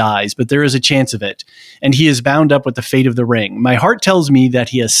before he dies, but there is a chance of it, and he is bound up with the fate of the ring. My heart tells me that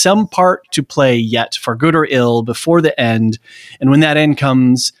he has some part to play yet, for good or ill, before the end, and when that end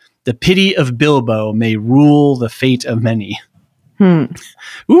comes, the pity of Bilbo may rule the fate of many. Ooh,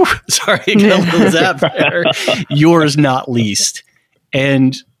 sorry, I got a little zap there. Yours not least.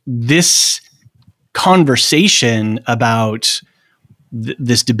 And this conversation about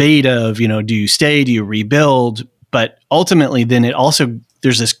this debate of, do you stay, do you rebuild? But ultimately, then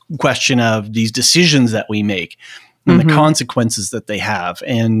there's this question of these decisions that we make and the consequences that they have.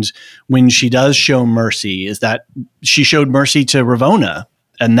 And when she does show mercy, is that she showed mercy to Ravonna,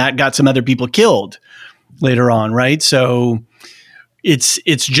 and that got some other people killed later on, right? So it's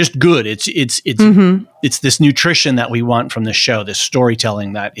just good. It's this nutrition that we want from the show, this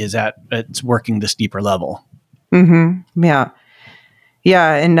storytelling that it's working this deeper level. Yeah.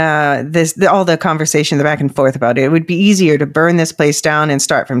 Yeah, and all the conversation, the back and forth about it would be easier to burn this place down and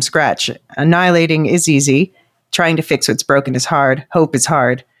start from scratch. Annihilating is easy. Trying to fix what's broken is hard. Hope is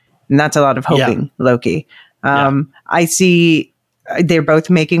hard. And that's a lot of hoping, Loki. I see they're both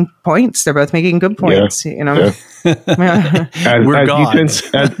making points. They're both making good points. You know, We're gods.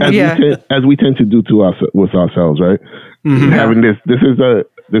 As we tend to do with ourselves, right? Mm-hmm. Having this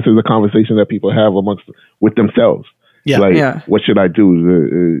is a conversation that people have with themselves. Yeah. Like, what should I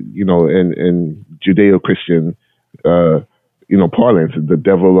do? You know, in Judeo-Christian, parlance, the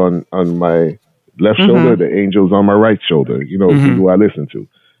devil on my left shoulder, the angels on my right shoulder. You know, who do I listen to?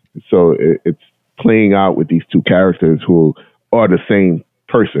 So it's playing out with these two characters who are the same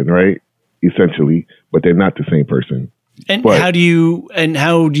person, right? Essentially, but they're not the same person. And how do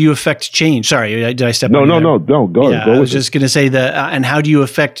you affect change? Sorry, did I step on you? No. Go. Yeah, I was just going to say that. And how do you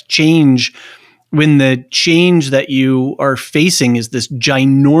affect change when the change that you are facing is this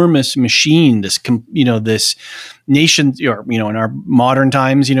ginormous machine, this nation, or in our modern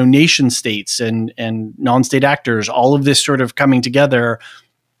times, nation states and non-state actors, all of this sort of coming together.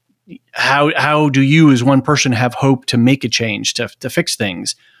 How do you, as one person, have hope to make a change to fix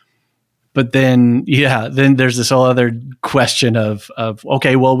things? But then there's this whole other question of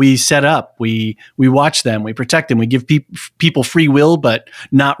okay, well, we set up, we watch them, we protect them, we give people free will, but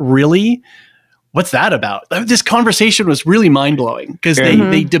not really. What's that about? This conversation was really mind blowing because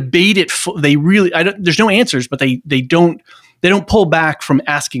they debate it. They really, there's no answers, but they don't pull back from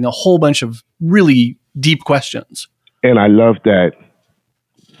asking a whole bunch of really deep questions. And I love that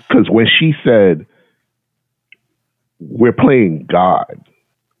because when she said we're playing God.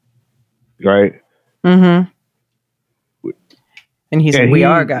 Right. Mm-hmm. And he said, "We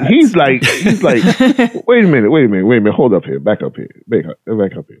are gods." He's like, wait a minute, hold up here, back up here.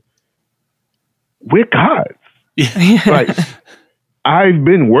 We're gods. Like, I've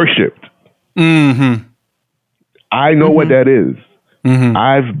been worshipped. Mm-hmm. I know what that is. Mm-hmm.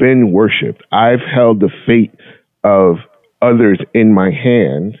 I've been worshipped. I've held the fate of others in my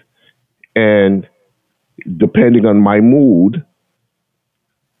hand, and depending on my mood,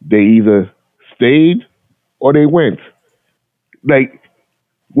 they either stayed or they went. Like,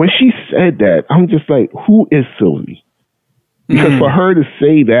 when she said that, I'm just like, who is Sylvie? Because for her to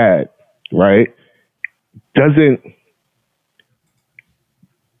say that, right, doesn't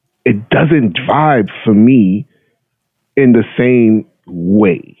vibe for me in the same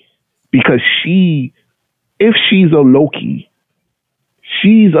way. Because if she's a Loki,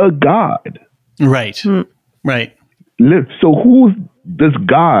 she's a god. Right. Right. So who's this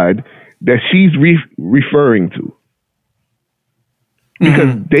God that she's referring to?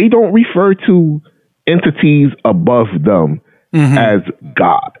 Because they don't refer to entities above them as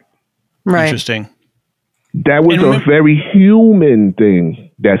God. Right. Interesting. That was a very human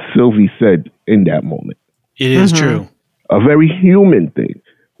thing that Sylvie said in that moment. It is true. A very human thing.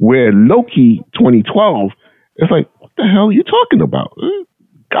 Where Loki 2012 is like, what the hell are you talking about?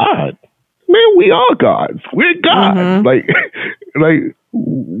 God. Man, we are gods. We're gods. Like,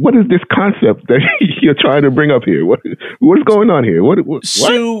 what is this concept that you're trying to bring up here? What's going on here? What?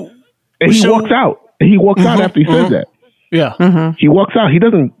 And he walks out. And he walks out after he says that. Yeah. He walks out. He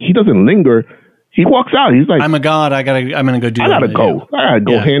doesn't linger. He walks out. He's like, I'm a god. I'm gonna go do. I gotta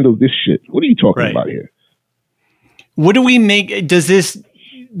go handle this shit. What are you talking about here? What do we make? Does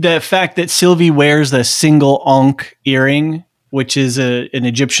the fact that Sylvie wears the single Ankh earring, which is an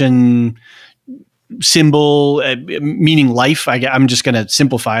Egyptian symbol meaning life. I'm just going to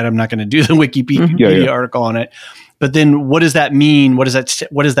simplify it. I'm not going to do the Wikipedia article on it. But then what does that mean? What is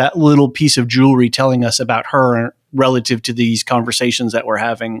that little piece of jewelry telling us about her relative to these conversations that we're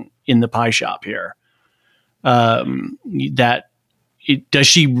having in the pie shop here?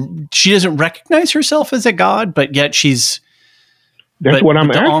 She doesn't recognize herself as a god, but yet that's what I'm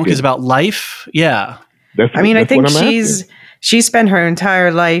asking. The Ankh is about life. Yeah. I think she spent her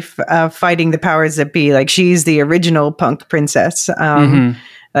entire life fighting the powers that be. Like, she's the original punk princess.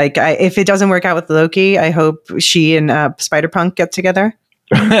 Like, if it doesn't work out with Loki, I hope she and Spider-Punk get together.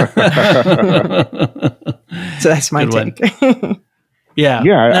 So that's my take. Yeah.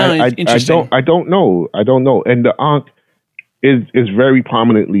 I don't know. And the Ankh is very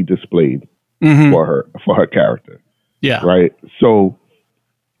prominently displayed for her character. Yeah. Right. So,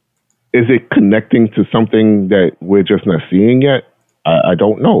 is it connecting to something that we're just not seeing yet? I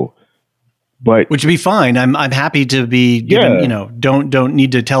don't know. But which would be fine. I'm happy to be given, don't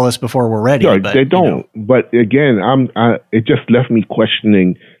need to tell us before we're ready. Yeah, but, they don't. But again, it just left me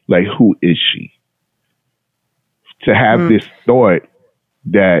questioning, like, who is she? To have this thought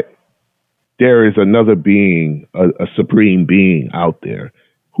that there is another being, a supreme being out there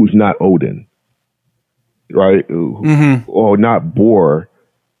who's not Odin, right? Or not Bor,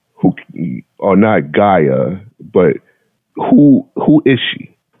 or not Gaia, but who is she?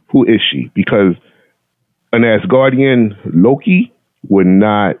 Who is she? Because an Asgardian Loki would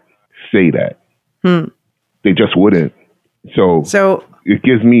not say that. They just wouldn't. So it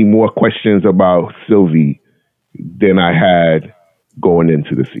gives me more questions about Sylvie than I had going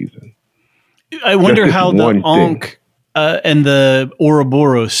into the season. I wonder how the Ankh and the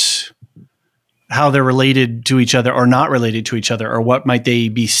Ouroboros, how they're related to each other or not related to each other, or what might they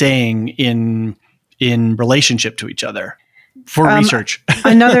be saying in relationship to each other for research.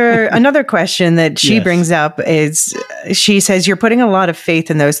 Another question that she brings up is, she says, you're putting a lot of faith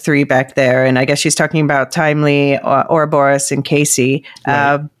in those three back there. And I guess she's talking about Timely, Ouroboros, and Casey.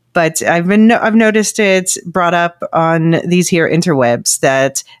 Right. But I've noticed it's brought up on these here interwebs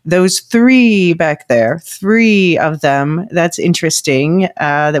that those three back there, three of them, that's interesting,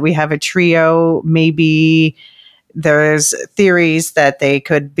 that we have a trio. Maybe there's theories that they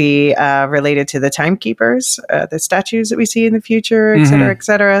could be related to the timekeepers, the statues that we see in the future, et cetera, et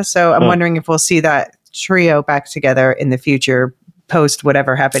cetera. So I'm wondering if we'll see that trio back together in the future post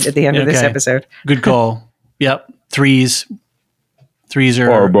whatever happened at the end of this episode. Good call. Yep. Threes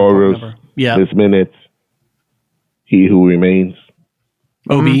are Ouroboros. Yeah. This minute, He Who Remains.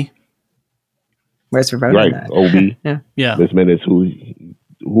 Obi. Where's Verona? Right. Obi. Yeah. This minute's who.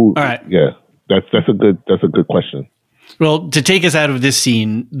 All right. Yeah. That's a good question. Well, to take us out of this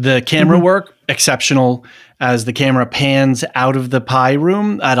scene, the camera work, exceptional, as the camera pans out of the pie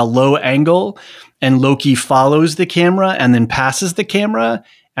room at a low angle, and Loki follows the camera and then passes the camera,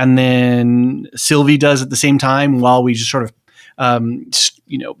 and then Sylvie does at the same time, while we just sort of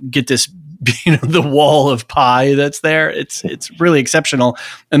get this, the wall of pie that's there. It's really exceptional.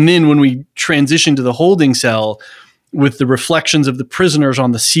 And then when we transition to the holding cell with the reflections of the prisoners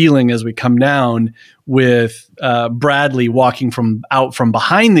on the ceiling as we come down, with Bradley walking from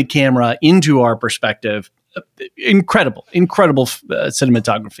behind the camera into our perspective, incredible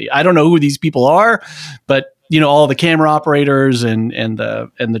cinematography. I don't know who these people are, but all the camera operators and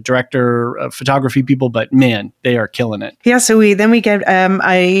the director of photography people, but man, they are killing it. Yeah. So we get,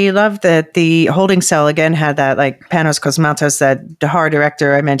 I love that the holding cell again had that like Panos Cosmatos, that Dahar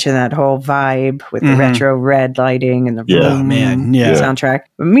director. I mentioned that whole vibe with the retro red lighting and the soundtrack.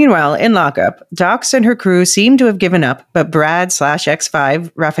 Meanwhile, in lockup, Dox and her crew seem to have given up, but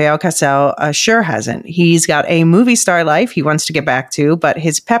Brad/X5, Rafael Casal, sure hasn't. He's got a movie star life he wants to get back to, but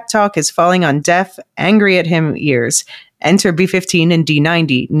his pep talk is falling on deaf, angry at him ears. Enter B-15 and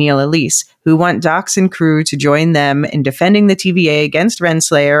D-90, Neil Elise, who want Dox and crew to join them in defending the TVA against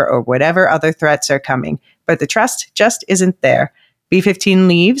Renslayer or whatever other threats are coming. But the trust just isn't there. B-15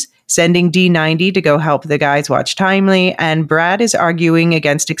 leaves, sending D-90 to go help the guys watch Timely, and Brad is arguing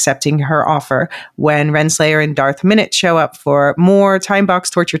against accepting her offer when Renslayer and Darth Minute show up for more time box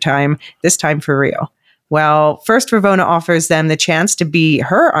torture time, this time for real. Well, first Ravonna offers them the chance to be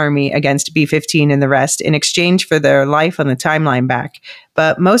her army against B-15 and the rest in exchange for their life on the timeline back.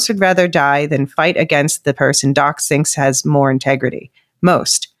 But most would rather die than fight against the person Dox thinks has more integrity.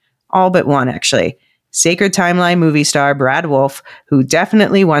 Most. All but one, actually. Sacred Timeline movie star Brad Wolfe, who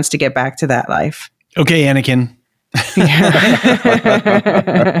definitely wants to get back to that life. Okay, Anakin.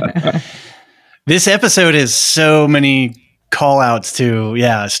 This episode has so many call outs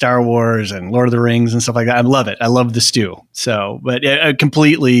to Star Wars and Lord of the Rings and stuff like that. I love it. I love the stew. So, but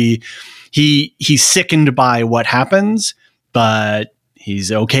completely, he's sickened by what happens, but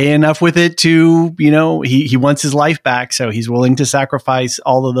he's okay enough with it to, he wants his life back. So he's willing to sacrifice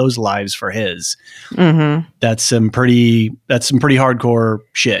all of those lives for his. Mm-hmm. That's some pretty hardcore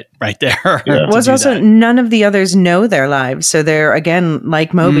shit right there. Yeah. Was also none of the others know their lives. So they're, again,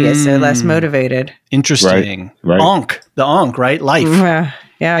 like Mobius, they're less motivated. Interesting. Right. The Ankh, right? Life.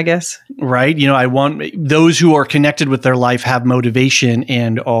 Yeah, I guess. Right. I want those who are connected with their life, have motivation,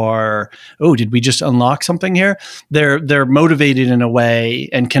 and are, did we just unlock something here? They're motivated in a way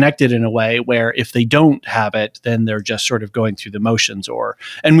and connected in a way where if they don't have it, then they're just sort of going through the motions.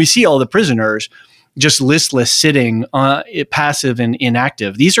 And we see all the prisoners just listless, sitting, passive and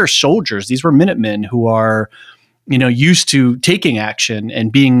inactive. These are soldiers. These were Minutemen who are, used to taking action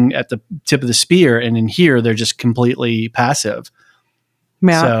and being at the tip of the spear. And in here, they're just completely passive.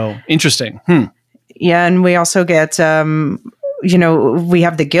 Yeah. So interesting. Yeah. And we also get, we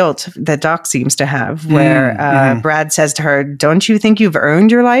have the guilt that Doc seems to have, where Brad says to her, "Don't you think you've earned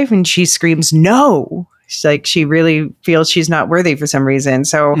your life?" And she screams, "No." She's like, she really feels she's not worthy for some reason.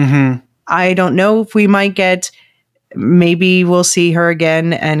 So I don't know if we might maybe we'll see her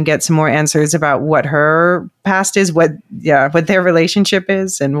again and get some more answers about what her past is, what their relationship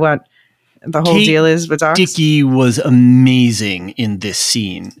is, and what the whole deal is with Dox. Dickey was amazing in this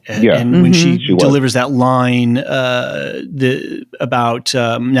scene. And when she delivers that line about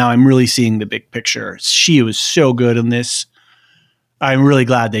now I'm really seeing the big picture. She was so good in this. I'm really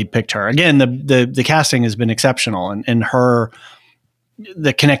glad they picked her. Again, the casting has been exceptional, and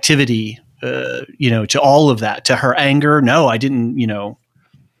the connectivity, to all of that, to her anger. No, I didn't,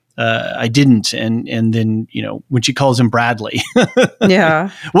 I didn't. And then, when she calls him Bradley, Yeah.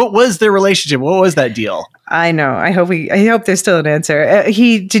 What was their relationship? What was that deal? I know. I hope there's still an answer.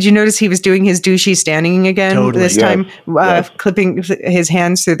 Did you notice he was doing his douchey standing again this time, clipping his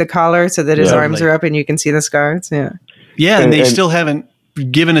hands through the collar so that his arms are up and you can see the scars? Yeah. Yeah. And they still haven't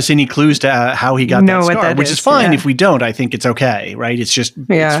given us any clues to how he got that scar, which is fine. If we don't, I think it's okay. Right. It's just,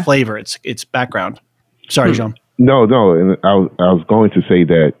 it's flavor. It's background. Sorry, John. No. And I was going to say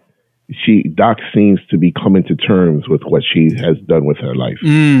that Doc seems to be coming to terms with what she has done with her life.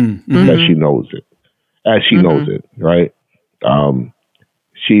 That she knows it. As she knows it, right?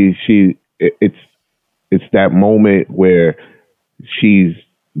 It's that moment where she's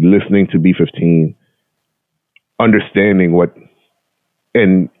listening to B-15, understanding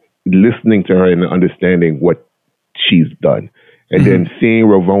listening to her and understanding what she's done, and then seeing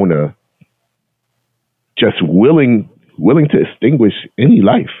Ravonna just willing to extinguish any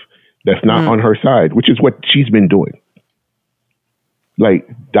life that's not on her side, which is what she's been doing. Like,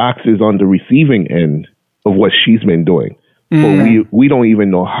 Dox is on the receiving end of what she's been doing, but we don't even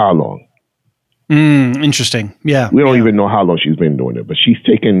know how long. Interesting. Yeah. We don't even know how long she's been doing it, but she's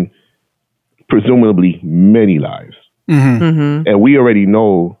taken presumably many lives. And we already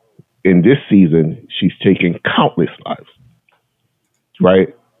know in this season, she's taken countless lives.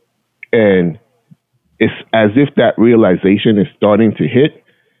 Right? And it's as if that realization is starting to hit.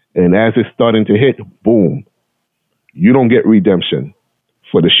 And as it's starting to hit, boom, you don't get redemption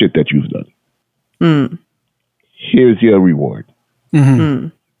for the shit that you've done. Here's your reward.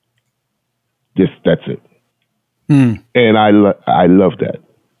 That's it. And I love that.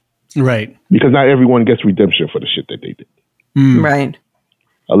 Right. Because not everyone gets redemption for the shit that they did. Right.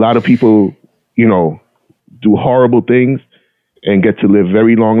 A lot of people, do horrible things and get to live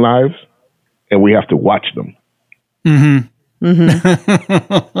very long lives, and we have to watch them.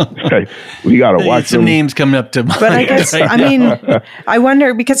 We gotta watch some names coming up to mind. But I guess I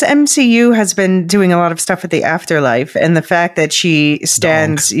wonder, because MCU has been doing a lot of stuff with the afterlife, and the fact that she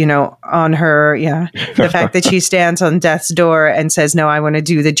stands on her the fact that she stands on death's door and says, no, I want to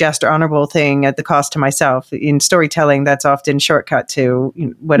do the just honorable thing at the cost to myself. In storytelling, that's often shortcut to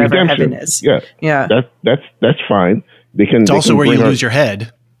whatever redemption. Heaven is. That's fine. It's also where you lose your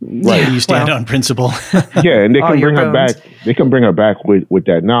head. Right. You stand on principle. And they can bring her back. They can bring her back with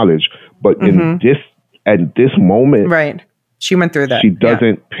that knowledge. But at this moment, right, she went through that. She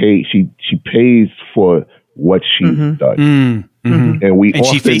doesn't pay. She pays for what she's done, and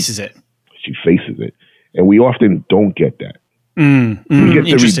she faces it. She faces it, and we often don't get that. We get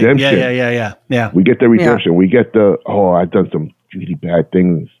the redemption. Yeah. We get the redemption. We get I've done some really bad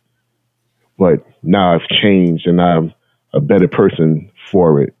things, but now I've changed and I'm a better person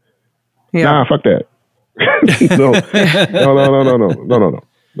for it. Nah, fuck that. No.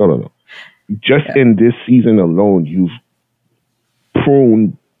 Just in this season alone, you've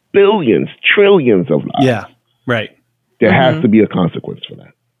pruned billions, trillions of lives. Yeah, right. There has to be a consequence for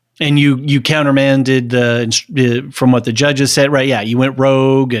that. And you countermanded from what the judges said, right? Yeah, you went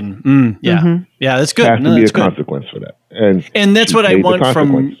rogue, and yeah, that's good. There has to be a consequence for that, and that's what I want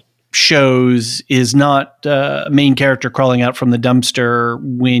from shows, is not a main character crawling out from the dumpster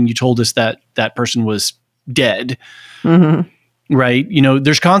when you told us that that person was dead. Right?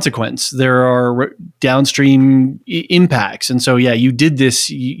 There's consequence. There are downstream impacts, and so you did this.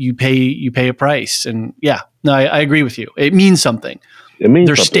 You pay a price, and I agree with you. It means something. It means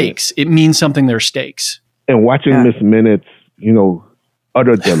there's stakes. It means something. There's stakes. And watching Miss Minutes,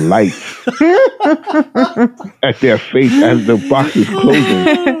 utter delight at their face as the box is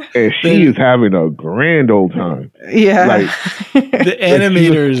closing, and she is having a grand old time. Yeah, like the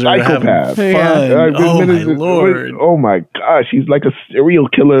animators are having fun. Oh my lord! Oh my gosh, she's like a serial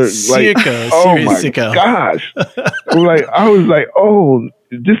killer. Sicko, oh my sicko. Gosh! I was like, oh,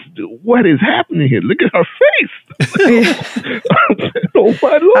 what is happening here? Look at her face. Oh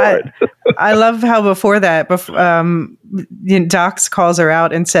my lord! I love how before that, Dox calls her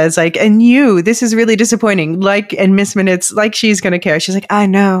out and says, like, and this is really disappointing. And Miss Minutes, like, she's going to care. She's like, I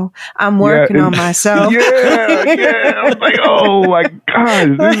know, I'm working on myself. I was like, oh my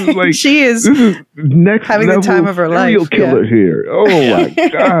gosh, this is next having the time of her life. Serial killer here. Oh my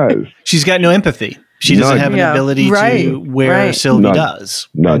gosh. She's got no empathy. She doesn't have an ability to where Sylvie does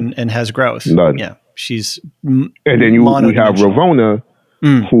and has growth. None. Yeah. She's and then we have Ravonna,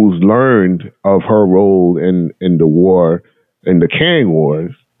 who's learned of her role in the war, in the Kang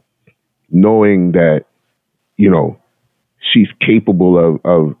Wars, knowing that, she's capable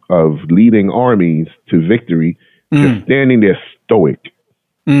of leading armies to victory, just standing there stoic.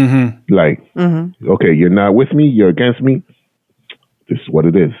 Like, okay, you're not with me, you're against me. This is what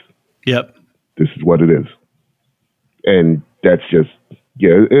it is. Yep. This is what it is. And that's just,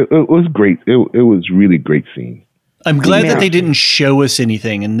 it was great. It was really great scene. I'm glad that they didn't show us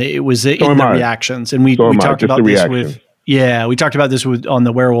anything, and it was in the reactions. And we talked about this with, we talked about this on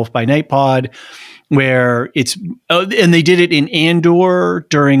the Werewolf by Night pod, where it's, and they did it in Andor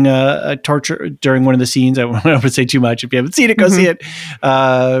during a torture, during one of the scenes. I won't say too much. If you haven't seen it, go see it.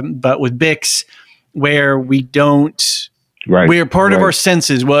 But with Bix, where we don't, we're part of our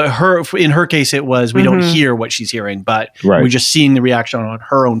senses. Well, in her case, it was, we don't hear what she's hearing, but we're just seeing the reaction on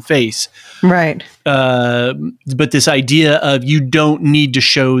her own face. Right. But this idea of you don't need to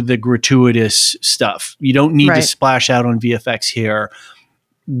show the gratuitous stuff. You don't need to splash out on VFX here.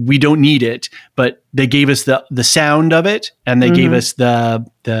 We don't need it, but they gave us the sound of it, and they gave us the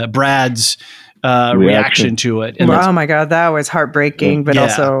Brad's reaction to it. And oh my God, that was heartbreaking, but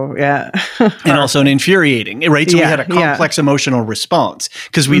also, and also infuriating, right? So we had a complex emotional response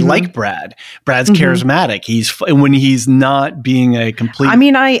because we like Brad. Brad's charismatic. When he's not being a complete. I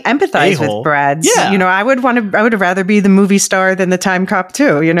mean, I empathize with Brad. Yeah. You know, I would rather be the movie star than the time cop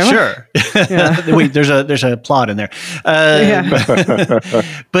too, you know? Sure. Wait, there's a plot in there.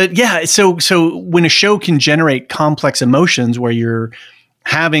 But yeah, so when a show can generate complex emotions where you're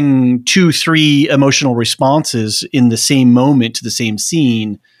having 2-3 emotional responses in the same moment to the same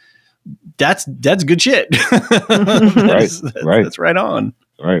scene, that's good shit. That's right on.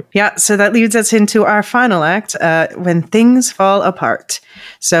 Right. Yeah. So that leads us into our final act, when things fall apart.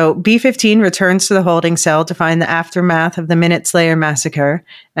 So B-15 returns to the holding cell to find the aftermath of the Minute Slayer massacre,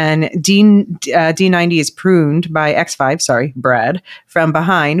 and D90 is pruned by X5, Brad, from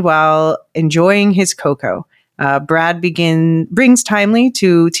behind while enjoying his cocoa. Brad brings Timely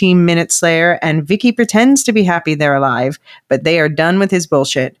to Team Minute Slayer, and Vicky pretends to be happy they're alive, but they are done with his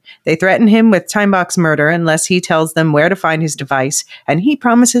bullshit. They threaten him with timebox murder unless he tells them where to find his device, and he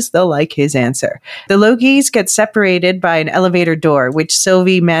promises they'll like his answer. The Lokis get separated by an elevator door, which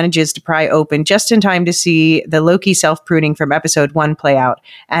Sylvie manages to pry open just in time to see the Loki self-pruning from episode 1 play out,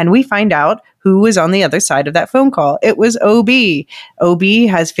 and we find out who was on the other side of that phone call. It was OB. OB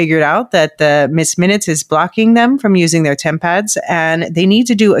has figured out that the Miss Minutes is blocking them from using their temp pads, and they need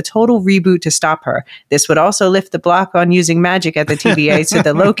to do a total reboot to stop her. This would also lift the block on using magic at the TVA, so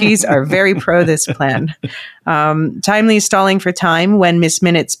the Lokis are very pro this plan. Timely is stalling for time when Miss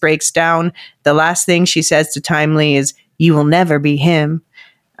Minutes breaks down. The last thing she says to Timely is, "You will never be him."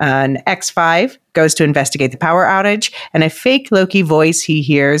 And X5 goes to investigate the power outage, and a fake Loki voice he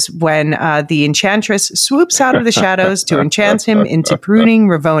hears when the Enchantress swoops out of the shadows to enchant him into pruning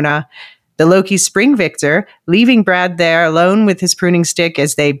Ravonna. The Lokis spring Victor, leaving Brad there alone with his pruning stick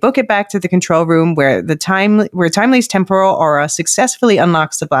as they book it back to the control room where Timely's temporal aura successfully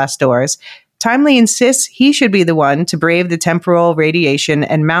unlocks the blast doors. Timely insists he should be the one to brave the temporal radiation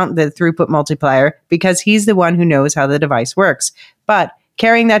and mount the throughput multiplier because he's the one who knows how the device works. But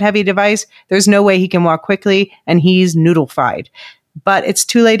carrying that heavy device, there's no way he can walk quickly, and he's noodle-fied. But it's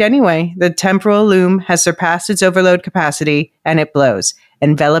too late anyway. The temporal loom has surpassed its overload capacity, and it blows,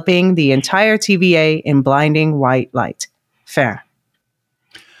 enveloping the entire TVA in blinding white light. Fair.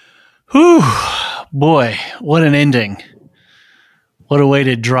 Whew. Boy, what an ending. What a way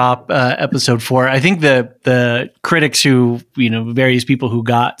to drop episode 4. I think the critics who, various people who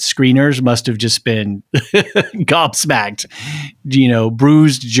got screeners must have just been gobsmacked,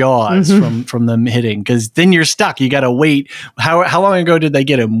 bruised jaws from them hitting. Because then you're stuck. You got to wait. How long ago did they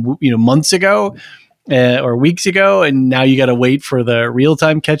get them? Months ago or weeks ago, and now you got to wait for the real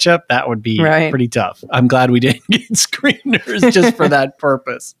time catch up. That would be pretty tough. I'm glad we didn't get screeners just for that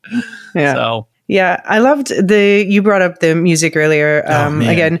purpose. Yeah. So. Yeah, I loved you brought up the music earlier.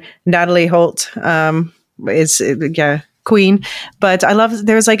 Again, Natalie Holt is queen, but I love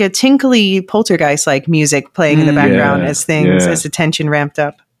there's like a tinkly poltergeist-like music playing in the background as the tension ramped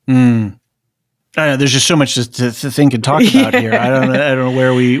up. I know there's just so much to think and talk about here. I don't know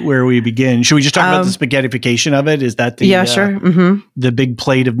where we begin. Should we just talk about the spaghettification of it? Is that the sure. The big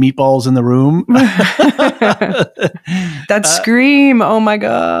plate of meatballs in the room? That scream! Oh my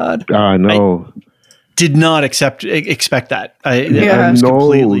God! I know. Did not expect that. I was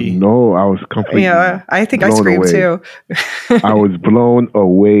completely. No, I was completely. Yeah, I think I screamed away. Too. I was blown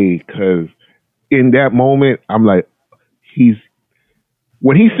away because in that moment, I'm like,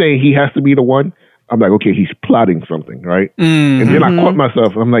 when he's saying he has to be the one, I'm like, okay, he's plotting something, right? And then I caught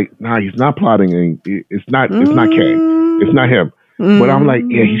myself. I'm like, nah, he's not plotting. And it's not Kang. It's not him. But I'm like,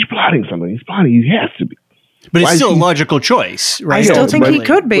 yeah, he's plotting something. He's plotting. He has to be. But it's still a logical choice, right? I still think he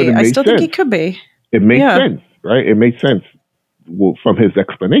could be. It makes It makes sense, right? It makes sense from his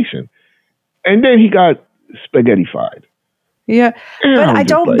explanation. And then he got spaghettified. Yeah, and but I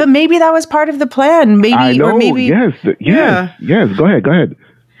don't. But maybe that was part of the plan. Maybe, I know, or maybe. Yes. Go ahead.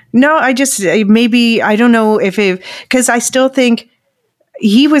 No, I just maybe I don't know if it, because I still think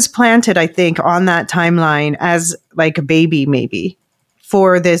he was planted. I think on that timeline as like a baby, maybe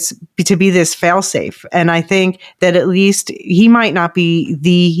for this to be this failsafe. And I think that at least he might not be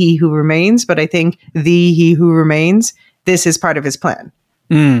the He Who Remains, but I think the He Who Remains. This is part of his plan.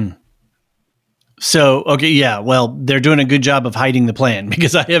 Mm. So, okay, yeah, well, they're doing a good job of hiding the plan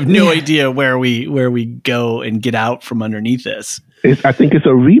because I have no idea where we go and get out from underneath this. I think it's a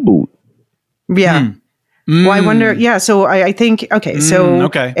reboot. Yeah. Well, I wonder. Yeah. So I think, okay. So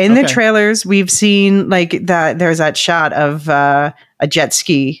in the trailers, we've seen like that. There's that shot of a jet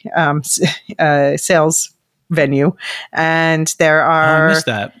ski sales venue. And there are. I missed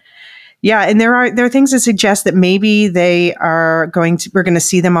that. Yeah, and there are things that suggest that maybe we're going to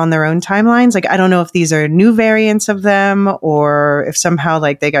see them on their own timelines. Like, I don't know if these are new variants of them or if somehow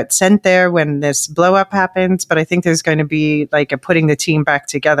like they got sent there when this blow up happens. But I think there's going to be like a putting the team back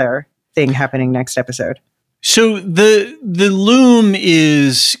together thing happening next episode. So the loom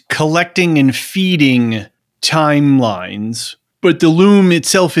is collecting and feeding timelines, but the loom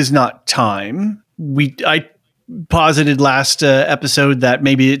itself is not time. I posited last episode that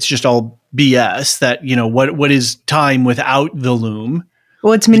maybe it's just all BS, that, you know, what is time without the loom?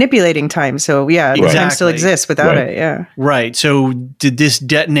 Well, it's manipulating time. So yeah, exactly. Time still exists without it. Yeah. Right. So did this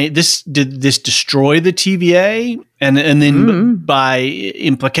detonate did this destroy the TVA? And then by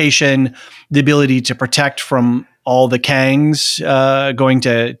implication, the ability to protect from all the Kangs going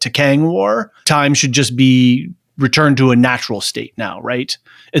to Kang War? Time should just be returned to a natural state now, right?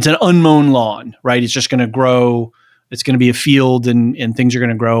 It's an unmown lawn, right? It's just going to grow. It's going to be a field and things are going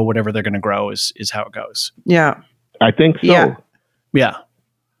to grow. Whatever they're going to grow is how it goes. Yeah. I think so. Yeah.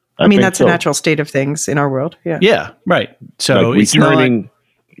 I mean, that's a natural state of things in our world. Yeah. Yeah. Right. So like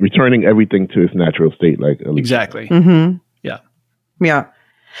returning everything to its natural state. Exactly. Mm-hmm. Yeah. Yeah.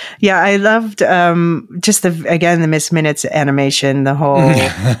 Yeah, I loved just the Miss Minutes animation, the whole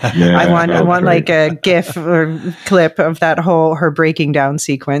I want like a GIF or clip of that whole her breaking down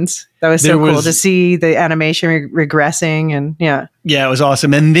sequence. That was cool to see the animation regressing and yeah. Yeah, it was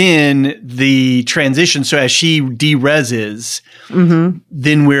awesome. And then the transition, so as she de-reses,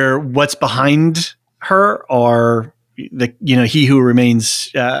 then what's behind her are He Who Remains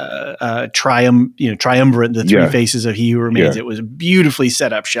triumvirate, the three faces of He Who Remains. It was a beautifully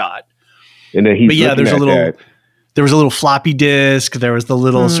set up shot. And then there was a little floppy disk. There was the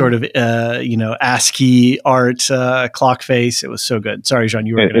little sort of ASCII art clock face. It was so good. Sorry, Jean,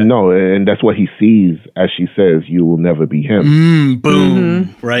 you were and that's what he sees as she says, "You will never be him."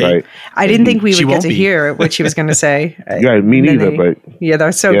 Boom! Right. I didn't think we would get to hear what she was going to say. Yeah, me neither. But that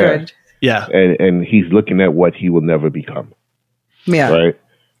was so good. Yeah. And he's looking at what he will never become. Yeah. Right.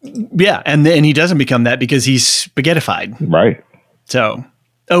 Yeah. And he doesn't become that because he's spaghettified. Right. So,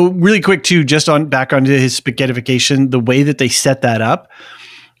 really quick too, just back onto his spaghettification, the way that they set that up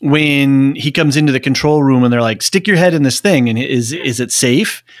when he comes into the control room and they're like, stick your head in this thing. And is it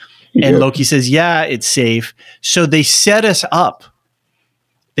safe? Yeah. And Loki says, yeah, it's safe. So they set us up.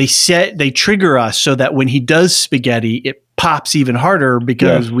 They trigger us so that when he does spaghetti, it pops even harder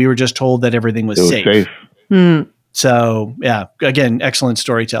because we were just told that everything was safe. So yeah, again, excellent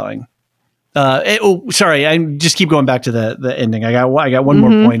storytelling. Sorry, I just keep going back to the ending. I got one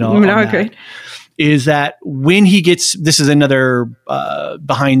more point on that. Is that when he gets, this is another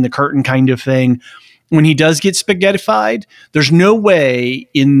behind the curtain kind of thing. When he does get spaghettified, there's no way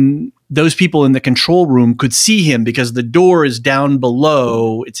those people in the control room could see him because the door is down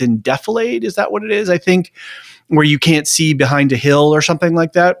below. It's in defilade. Is that what it is? I think where you can't see behind a hill or something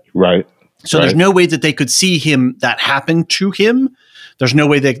like that. Right. So there's no way that they could see him, that happened to him. There's no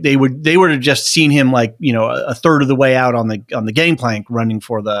way that they would have just seen him like, a third of the way out on the gangplank running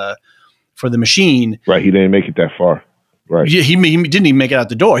for the machine. Right. He didn't make it that far. Right. He didn't even make it out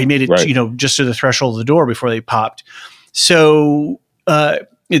the door. He made it, just to the threshold of the door before they popped. So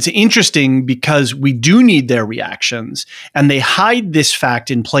it's interesting because we do need their reactions and they hide this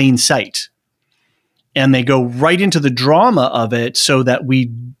fact in plain sight. And they go right into the drama of it so that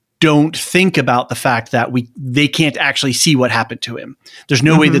we don't think about the fact that they can't actually see what happened to him. There's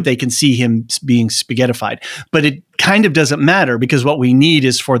no way that they can see him being spaghettified. But it kind of doesn't matter because what we need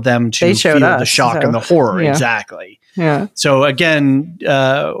is for them to feel the shock and the horror. Yeah. Exactly. Yeah. So again,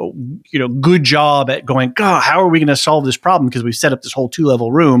 good job at going, God, how are we going to solve this problem? Because we've set up this whole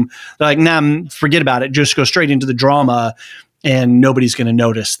 2-level room. They're like, nah, forget about it. Just go straight into the drama and nobody's going to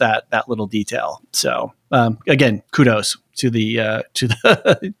notice that little detail. So again, kudos to the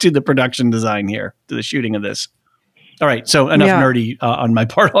to the production design here, to the shooting of this. All right. So enough nerdy on my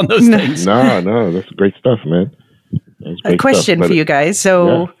part on those things. No, that's great stuff, man. A question for you guys.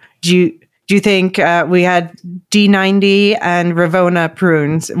 So do you think we had D90 and Ravonna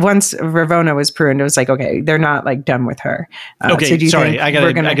prunes? Once Ravonna was pruned, it was like, okay, they're not like done with her. Okay, so sorry, I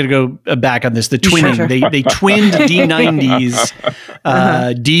gotta go back on this. The twinning, sure. They twinned D90's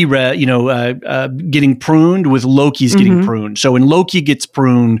getting pruned with Loki's getting pruned. So when Loki gets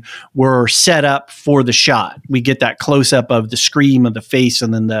pruned, we're set up for the shot. We get that close up of the scream of the face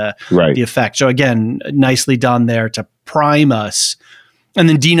and then the effect. So again, nicely done there to prime us. And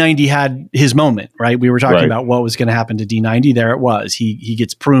then D90 had his moment, right? We were talking about what was going to happen to D90. There it was. He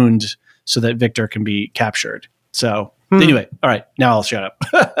gets pruned so that Victor can be captured. So anyway, all right, now I'll shut up.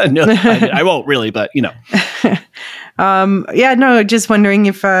 No, I won't really, but just wondering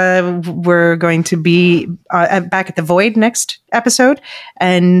if we're going to be back at the Void next episode.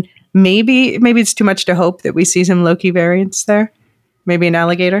 And maybe it's too much to hope that we see some Loki variants there. Maybe an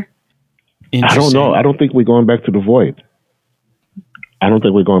alligator. I don't know. I don't think we're going back to the Void. I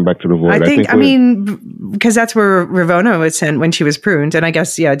mean, because that's where Ravonna was sent when she was pruned. And I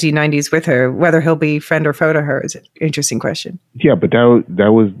guess, D90's with her. Whether he'll be friend or foe to her is an interesting question. Yeah, but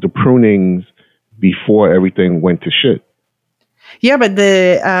that was the prunings before everything went to shit. Yeah, but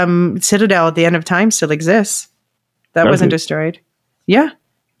the Citadel at the end of time still exists. That wasn't destroyed. Yeah.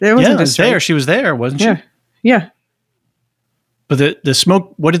 It wasn't destroyed. There. She was there, wasn't she? Yeah. But the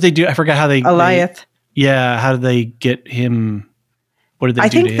smoke, what did they do? I forgot how they... Goliath. How did they get him... What did they do? I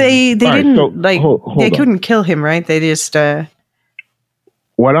think they didn't they couldn't kill him, right? They just.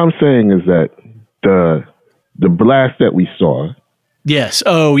 What I'm saying is that the blast that we saw. Yes.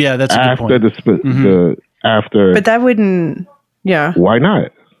 Oh, yeah. That's a good point. After. But that wouldn't. Yeah. Why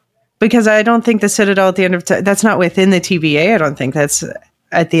not? Because I don't think the Citadel at the end of time. That's not within the TVA. I don't think that's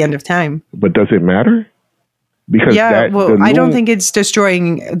at the end of time. But does it matter? Because I don't think it's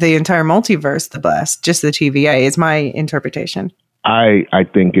destroying the entire multiverse. The blast, just the TVA, is my interpretation. I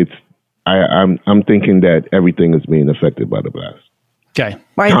think I'm thinking that everything is being affected by the blast. Okay.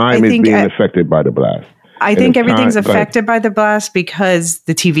 Time is being affected by the blast. I think everything's affected by the blast because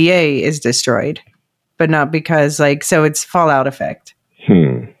the TVA is destroyed, but not because so it's fallout effect.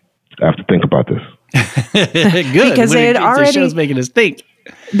 I have to think about this. Good. Because they had already... The show's making us think.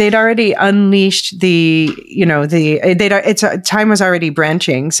 They'd already unleashed time was already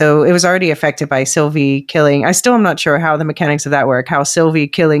branching, so it was already affected by Sylvie killing. I still am not sure how the mechanics of that work, how Sylvie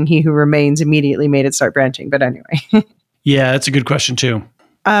killing He Who Remains immediately made it start branching, but anyway. Yeah, that's a good question too.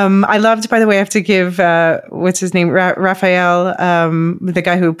 I loved, by the way, I have to give, what's his name? Raphael, the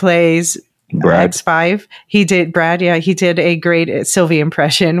guy who plays Brad. X5. He did a great Sylvie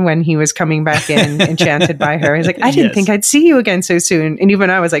impression when he was coming back in, enchanted by her. He's like, I didn't think I'd see you again so soon. And even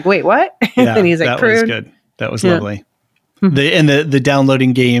I was like, wait, what? Yeah, and he's like, that was good. That was lovely. The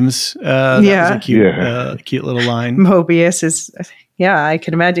downloading games. That was a cute little line. Mobius is, I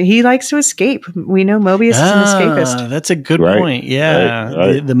can imagine. He likes to escape. We know Mobius is an escapist. That's a good point. Yeah.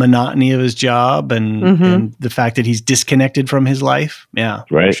 Right. The monotony of his job and the fact that he's disconnected from his life. Yeah,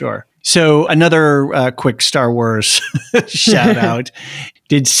 for sure. So another quick Star Wars shout out.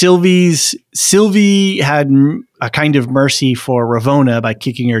 Did Sylvie had a kind of mercy for Ravonna by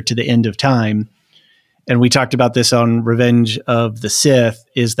kicking her to the end of time. And we talked about this on Revenge of the Sith,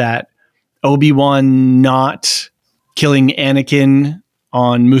 is that Obi-Wan not killing Anakin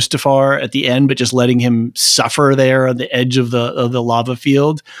on Mustafar at the end, but just letting him suffer there on the edge of the lava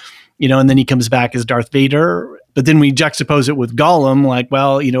field, and then he comes back as Darth Vader. But then we juxtapose it with Gollum, like,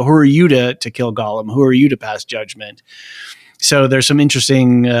 well, who are you to kill Gollum? Who are you to pass judgment? So there's some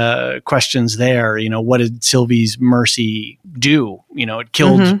interesting questions there. What did Sylvie's mercy do? It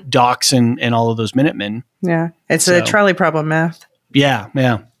killed Dox and all of those Minutemen. Yeah, it's a trolley problem math. Yeah.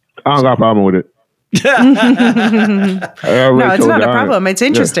 I don't got a problem with it. No, it's not a problem. It's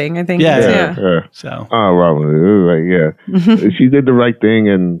interesting. I think. Yeah. So, she did the right thing,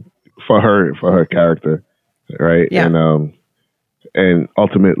 and for her character, right? Yeah. And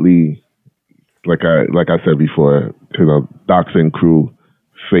ultimately, like I said before, Dox and crew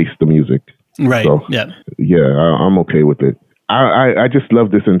face the music. Right. So, I'm okay with it. I just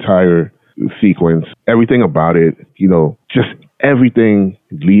love this entire sequence. Everything about it, just everything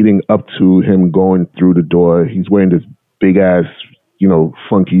leading up to him going through the door. He's wearing this big ass,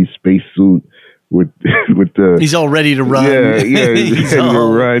 funky space suit with the. He's all ready to run. Yeah, he's ready to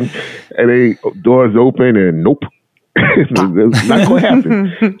run, and doors open, and nope. It's not going to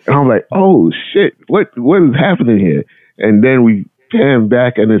happen. And I'm like, oh shit, what is happening here? And then we pan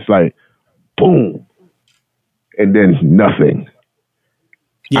back, and it's like, boom, and then nothing.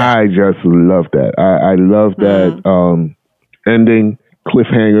 Yeah. I just love that. I love that ending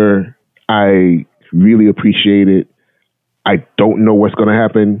cliffhanger. I really appreciate it. I don't know what's going to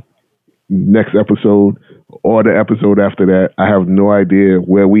happen next episode or the episode after that. I have no idea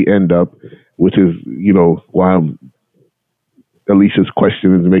where we end up, which is, why Alicia's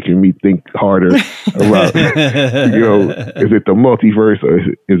question is making me think harder about, is it the multiverse or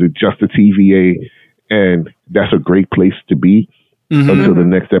is it just the TVA? And that's a great place to be until the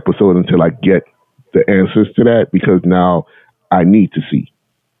next episode, until I get the answers to that, because now I need to see.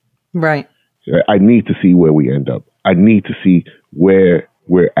 Right. I need to see where we end up. I need to see where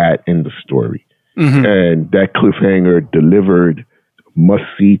we're at in the story. And that cliffhanger delivered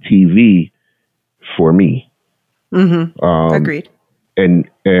must-see TV for me. Agreed. And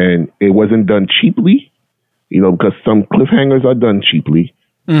it wasn't done cheaply, because some cliffhangers are done cheaply.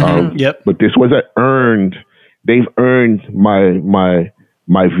 Yep. But this was they've earned my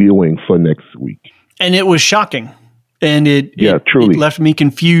viewing for next week. And it was shocking. And truly it left me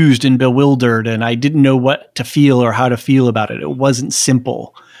confused and bewildered, and I didn't know what to feel or how to feel about it. It wasn't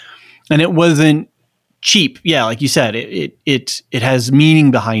simple, and it wasn't cheap. Yeah, like you said, it has meaning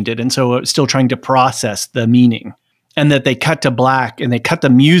behind it, and so it's still trying to process the meaning. And that they cut to black and they cut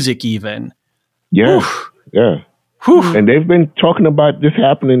the music even. Yeah, yeah. Whew. And they've been talking about this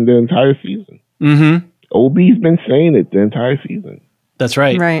happening the entire season. OB's been saying it the entire season. That's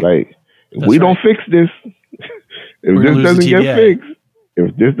right. Right. Like, if we don't fix this. If this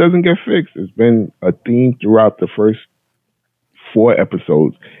doesn't get fixed, it's been a theme throughout the first 4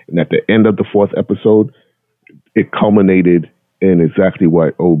 episodes. And at the end of the 4th episode, it culminated in exactly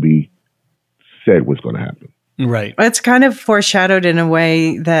what OB said was going to happen. Right. It's kind of foreshadowed in a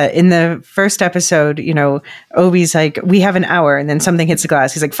way that in the first episode, Obi's like, we have an hour, and then something hits the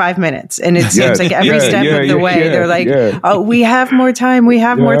glass. He's like, 5 minutes. And it seems like every step of the way, they're like, oh, we have more time. We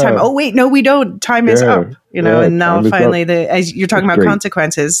have more time. Oh, wait, no, we don't. Time is up. And now finally, as you're talking about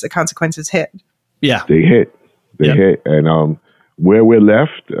consequences, the consequences hit. Yeah. They hit. And where we're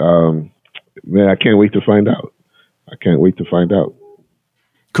left, man, I can't wait to find out.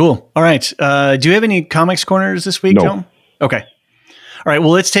 Cool. All right. Do you have any comics corners this week, No. Tom? Okay. All right.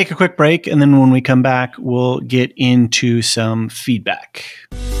 Well, let's take a quick break, and then when we come back, we'll get into some feedback.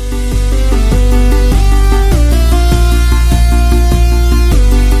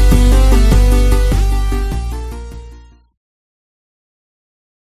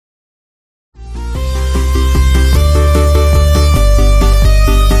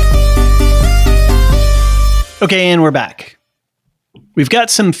 Okay, and we're back. We've got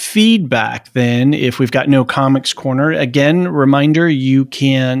some feedback then if we've got no comics corner. Again, reminder, you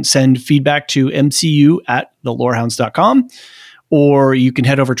can send feedback to mcu@thelorehounds.com, or you can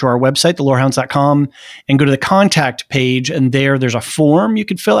head over to our website, thelorehounds.com, and go to the contact page. And there's a form you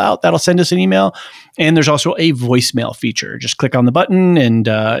can fill out. That'll send us an email. And there's also a voicemail feature. Just click on the button and,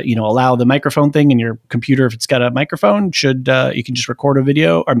 allow the microphone thing in your computer. If it's got a microphone, you can just record a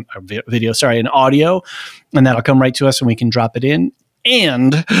an audio, and that'll come right to us and we can drop it in.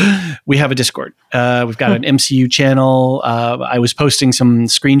 And we have a Discord. We've got an MCU channel. I was posting some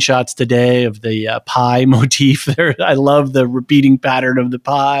screenshots today of the pie motif there. I love the repeating pattern of the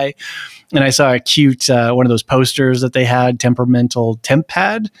pie. And I saw a cute one of those posters that they had, temperamental temp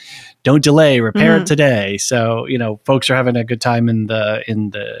pad. Don't delay, repair it today. So, folks are having a good time in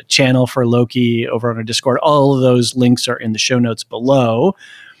the channel for Loki over on our Discord. All of those links are in the show notes below.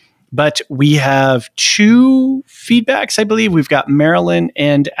 But we have 2 feedbacks, I believe. We've got Marilyn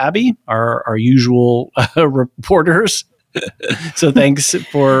and Abby, our usual reporters. So thanks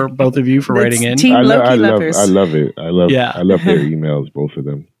for both of you for writing in. Team Loki lovers. I love it. I love their emails, both of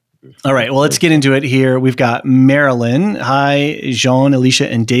them. All right. Well, let's get into it here. We've got Marilyn. Hi, Jean, Alicia,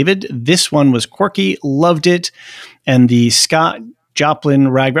 and David. This one was quirky. Loved it. And the Scott Joplin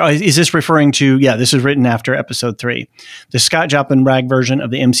rag. Is this referring to? Yeah, this is written after episode 3. The Scott Joplin rag version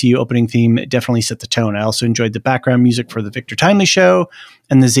of the MCU opening theme definitely set the tone. I also enjoyed the background music for the Victor Timely show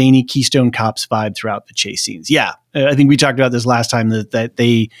and the zany Keystone Cops vibe throughout the chase scenes. Yeah, I think we talked about this last time that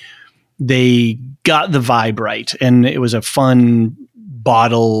they got the vibe right, and it was a fun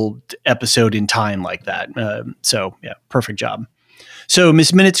bottled episode in time like that. So yeah, perfect job. So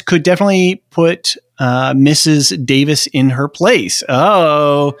Miss Minutes could definitely put Mrs. Davis in her place.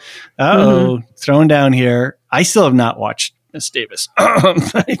 Thrown down here. I still have not watched Miss Davis.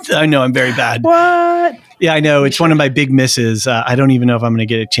 I know I'm very bad. What? Yeah, I know. It's one of my big misses. I don't even know if I'm going to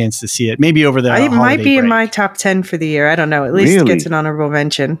get a chance to see it. Maybe over the It might be break. in my top 10 for the year. I don't know. At least it gets an honorable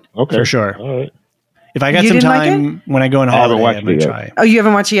mention. Okay. For sure. All right. If I got some time when I go on holiday, I'm going to try. Oh, you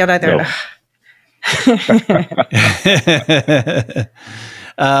haven't watched it yet either? No.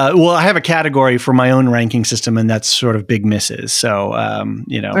 Well, I have a category for my own ranking system, and that's sort of big misses. So,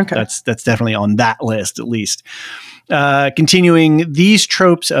 that's definitely on that list at least. Continuing, these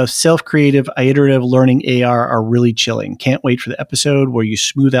tropes of self-creative, iterative learning AR are really chilling. Can't wait for the episode where you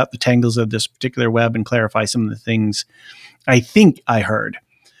smooth out the tangles of this particular web and clarify some of the things I think I heard.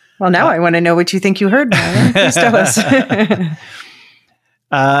 Well, now I want to know what you think you heard, Ryan. Please tell us.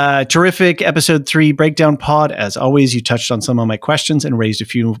 Terrific episode 3 breakdown pod. As always, you touched on some of my questions and raised a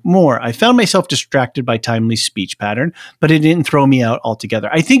few more. I found myself distracted by Timely's speech pattern, but it didn't throw me out altogether.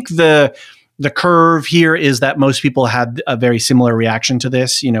 I think the curve here is that most people had a very similar reaction to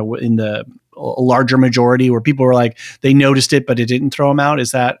this, in the larger majority where people were like, they noticed it, but it didn't throw them out. Is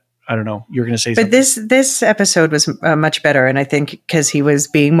that, I don't know, you're going to say something. But this episode was much better, and I think because he was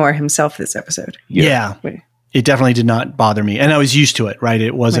being more himself this episode. Yeah. It definitely did not bother me. And I was used to it, right?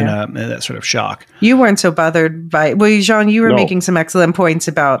 It wasn't that sort of shock. You weren't so bothered by... Well, Jean, you were making some excellent points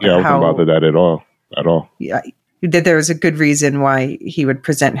about I wasn't bothered at all. Yeah, that there was a good reason why he would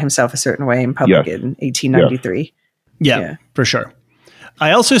present himself a certain way in public in 1893. Yeah, for sure.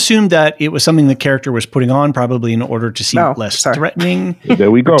 I also assumed that it was something the character was putting on, probably in order to seem less threatening.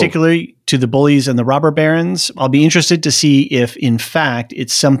 There we go. Particularly to the bullies and the robber barons. I'll be interested to see if, in fact,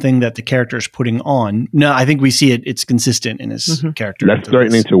 it's something that the character is putting on. No, I think we see it. It's consistent in his character. That's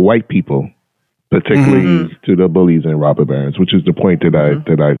threatening to white people, particularly to the bullies and robber barons, which is the point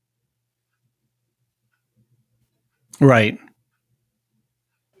that I. Right.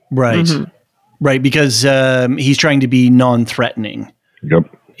 Right, because he's trying to be non-threatening.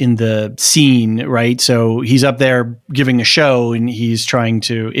 Yep. In the scene, right? So he's up there giving a show, and he's trying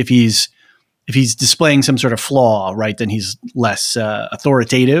to, if he's displaying some sort of flaw, right, then he's less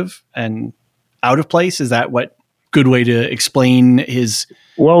authoritative and out of place. Is that what good way to explain his?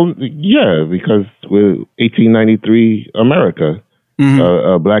 Well, yeah, because with 1893 America,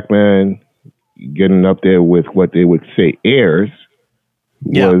 a black man getting up there with what they would say airs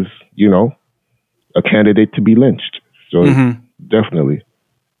was, a candidate to be lynched. So definitely.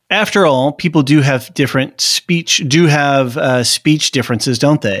 After all, people do have speech differences,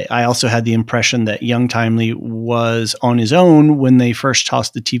 don't they? I also had the impression that young Timely was on his own when they first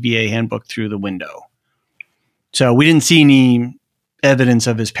tossed the TVA handbook through the window. So we didn't see any evidence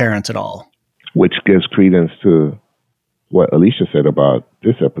of his parents at all. Which gives credence to what Alicia said about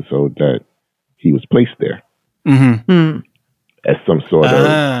this episode, that he was placed there as some sort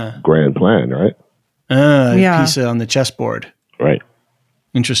of grand plan, right? Piece on the chessboard. Right.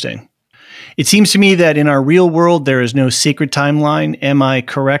 Interesting. It seems to me that in our real world, there is no sacred timeline. Am I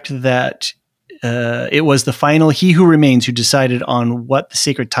correct that it was the final He Who Remains who decided on what the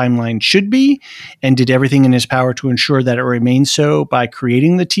sacred timeline should be and did everything in his power to ensure that it remains so by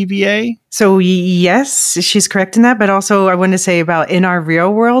creating the TVA? So yes, she's correct in that. But also I want to say about in our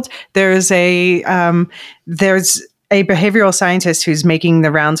real world, there's a behavioral scientist who's making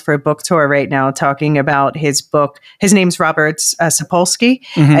the rounds for a book tour right now, talking about his book. His name's Robert Sapolsky,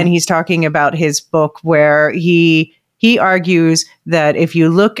 and he's talking about his book where he argues that if you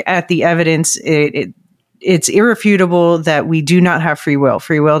look at the evidence, it's irrefutable that we do not have free will.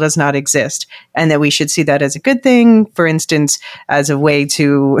 Free will does not exist, and that we should see that as a good thing, for instance, as a way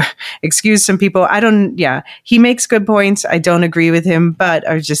to excuse some people. He makes good points. I don't agree with him, but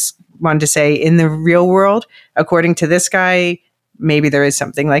I just wanted to say in the real world, according to this guy, maybe there is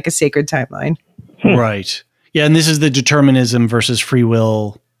something like a sacred timeline. Right. Yeah. And this is the determinism versus free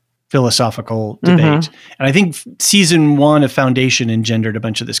will philosophical debate. And I think season 1 of Foundation engendered a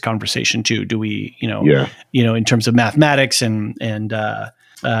bunch of this conversation too. Do we, in terms of mathematics and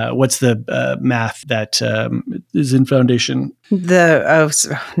what's the math that is in Foundation? Now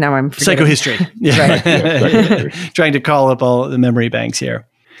I'm forgetting. Psychohistory. Yeah. Trying to call up all the memory banks here.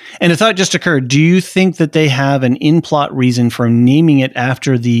 And a thought just occurred. Do you think that they have an in-plot reason for naming it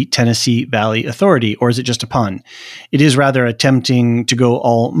after the Tennessee Valley Authority, or is it just a pun? It is rather attempting to go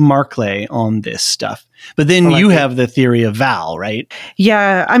all Markley on this stuff. But then you have the theory of Val, right?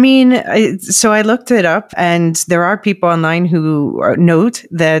 Yeah, I mean, so I looked it up, and there are people online who note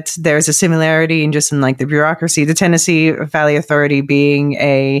that there's a similarity in just in like the bureaucracy, the Tennessee Valley Authority being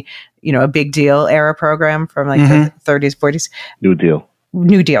a big deal era program from like the 30s, 40s.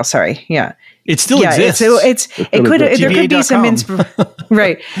 New Deal, sorry. Yeah. It still exists. It could there could be some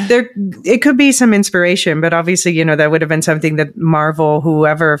right. It could be some inspiration, but obviously, that would have been something that Marvel,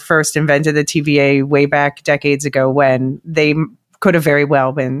 whoever first invented the TVA way back decades ago, when they could have very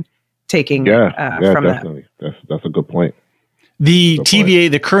well been taking from definitely. That's a good point. The TVA,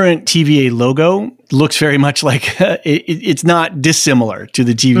 the current TVA logo looks very much like it's not dissimilar to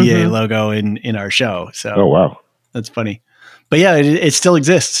the TVA logo in our show. So, oh wow, that's funny. But yeah, it still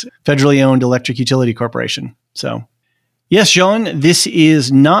exists. Federally owned electric utility corporation. So, yes, Jean, this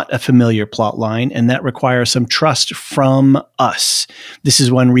is not a familiar plot line, and that requires some trust from us. This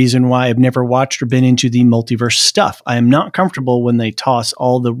is one reason why I've never watched or been into the multiverse stuff. I am not comfortable when they toss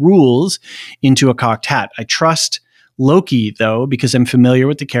all the rules into a cocked hat. I trust Loki, though, because I'm familiar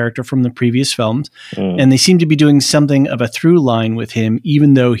with the character from the previous films, and they seem to be doing something of a through line with him,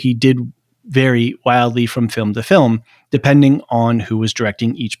 even though he did vary wildly from film to film, depending on who was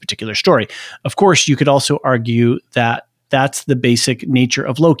directing each particular story. Of course, you could also argue that that's the basic nature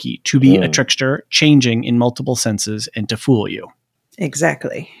of Loki, to be a trickster, changing in multiple senses and to fool you.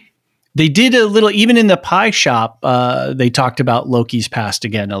 Exactly. They did a little, even in the pie shop, they talked about Loki's past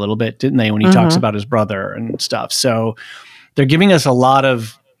again a little bit, didn't they, when he talks about his brother and stuff. So they're giving us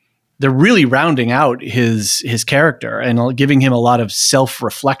they're really rounding out his character and giving him a lot of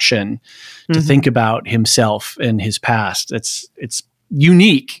self-reflection to think about himself and his past. It's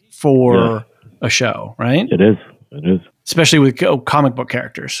unique for a show, right? It is. Especially with comic book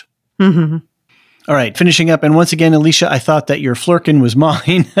characters. All right, finishing up. And once again, Alicia, I thought that your Flurkin was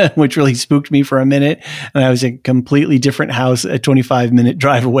mine, which really spooked me for a minute. And I was in a completely different house, a 25-minute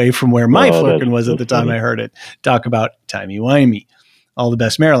drive away from where my Flurkin was at the time I heard it. Talk about timey-wimey. All the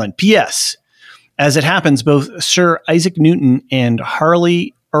best, Marilyn. P.S. As it happens, both Sir Isaac Newton and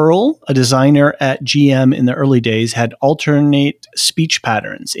Harley Earl, a designer at GM in the early days, had alternate speech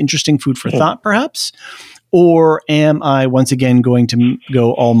patterns. Interesting food for thought, perhaps? Or am I once again going to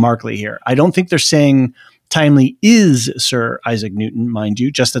go all Markley here? I don't think they're saying timely is Sir Isaac Newton, mind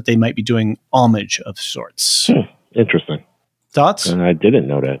you, just that they might be doing homage of sorts. Interesting. Thoughts? And I didn't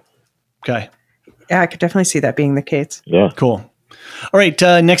know that. Okay. Yeah, I could definitely see that being the case. Yeah. Cool. All right.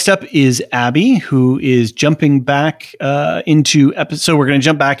 Next up is Abby, who is jumping back into episode. So we're going to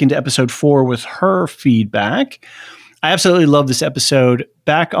jump back into episode 4 with her feedback. I absolutely love this episode.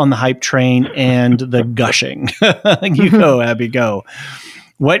 Back on the hype train and the gushing. You go, Abby, go.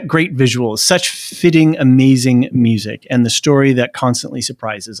 What great visuals, such fitting, amazing music, and the story that constantly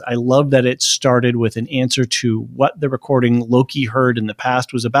surprises. I love that it started with an answer to what the recording Loki heard in the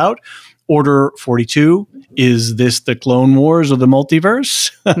past was about. Order 42, is this the Clone Wars or the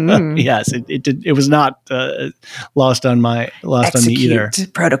multiverse? Yes, it was not lost on me either.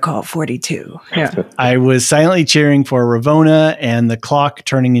 Protocol 42. Yeah. I was silently cheering for Ravonna and the clock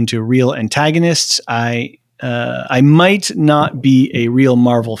turning into real antagonists. I might not be a real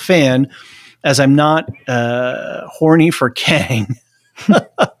Marvel fan, as I'm not horny for Kang.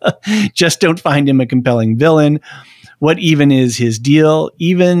 Just don't find him a compelling villain. What even is his deal?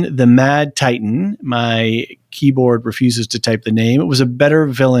 Even the Mad Titan, my keyboard refuses to type the name, it was a better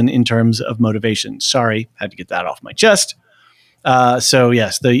villain in terms of motivation. Sorry, had to get that off my chest. So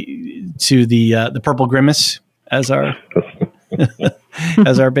yes, the Purple Grimace as our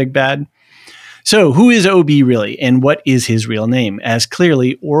as our big bad. So who is OB really, and what is his real name? As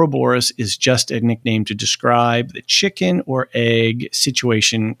clearly, Ouroboros is just a nickname to describe the chicken or egg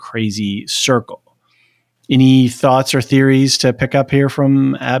situation crazy circle. Any thoughts or theories to pick up here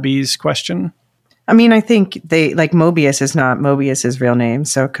from Abby's question? I mean, I think Mobius is not Mobius's real name,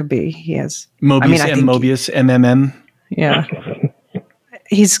 so it could be he has Mobius, Mobius, MMM. Yeah,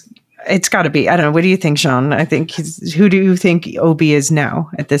 it's got to be. I don't know. What do you think, Sean? I think who do you think OB is now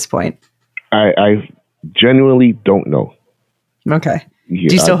at this point? I genuinely don't know. Okay. Yeah,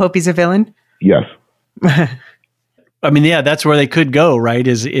 do you still hope he's a villain? Yes. I mean, yeah, that's where they could go, right?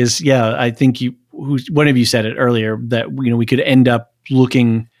 I think one of you said it earlier that we could end up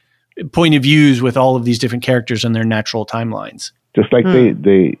looking point of views with all of these different characters and their natural timelines. Just like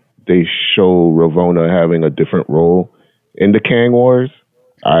they show Ravonna having a different role in the Kang Wars,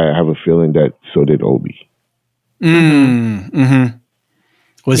 I have a feeling that so did Obi.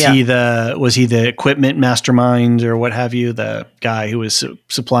 Was he the equipment mastermind or what have you? The guy who was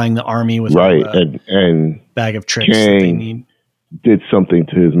supplying the army with all the and bag of tricks that they need. Did something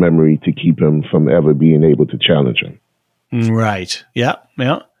to his memory to keep him from ever being able to challenge him. Right. Yeah.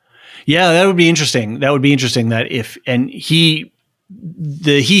 That would be interesting. That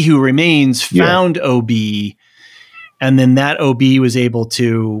he who remains found OB, and then that OB was able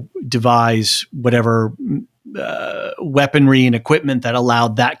to devise whatever weaponry and equipment that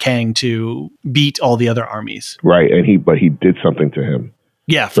allowed that Kang to beat all the other armies. Right, but he did something to him.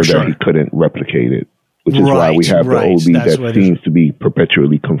 Yeah, for so sure. that he couldn't replicate it, which is why we have the OB that seems to be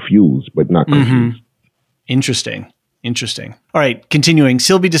perpetually confused, but not confused. Interesting. All right, continuing.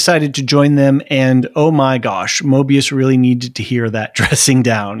 Sylvie decided to join them, and oh my gosh, Mobius really needed to hear that dressing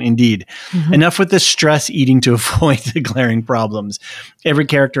down. Indeed. Enough with the stress eating to avoid the glaring problems. Every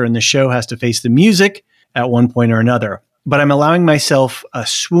character in the show has to face the music at one point or another. But I'm allowing myself a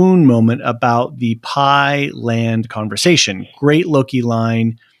swoon moment about the Pie Land conversation. Great Loki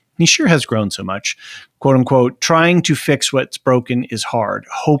line. He sure has grown so much. Quote unquote, trying to fix what's broken is hard.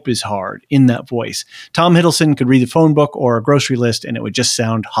 Hope is hard, in that voice. Tom Hiddleston could read a phone book or a grocery list and it would just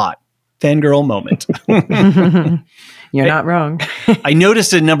sound hot. Fangirl moment. You're not wrong. I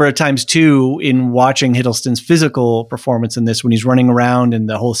noticed a number of times too in watching Hiddleston's physical performance in this when he's running around and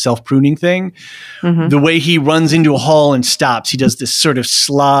the whole self-pruning thing. The way he runs into a hall and stops, he does this sort of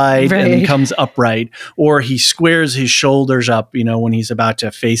slide and then comes upright, or he squares his shoulders up, when he's about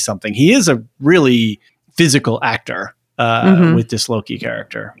to face something. He is a really physical actor with this Loki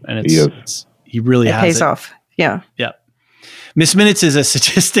character, and he really has pays off. Yeah. Miss Minutes is a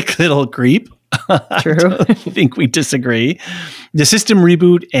sadistic little creep. True. I think we disagree. The system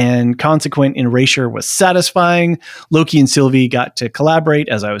reboot and consequent erasure was satisfying. Loki and Sylvie got to collaborate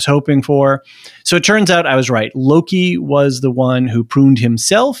as I was hoping for. So it turns out I was right. Loki was the one who pruned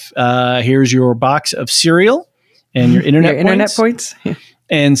himself. Here's your box of cereal and your internet points.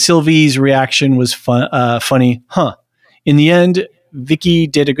 And Sylvie's reaction was funny. In the end, Vicky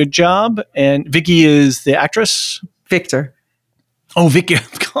did a good job. And Vicky is the actress? Victor. Oh, Vicky.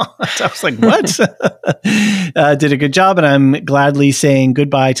 God, I was like, what? Did a good job, and I'm gladly saying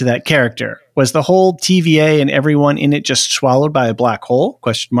goodbye to that character. Was the whole TVA and everyone in it just swallowed by a black hole? ?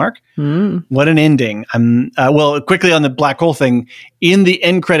 What an ending. Quickly on the black hole thing, in the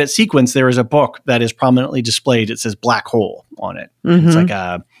end credit sequence, there is a book that is prominently displayed. It says Black Hole on it. It's like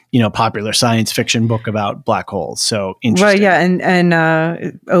a popular science fiction book about black holes. So interesting. Well, yeah,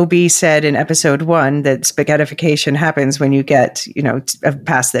 and OB said in episode 1 that spaghettification happens when you get,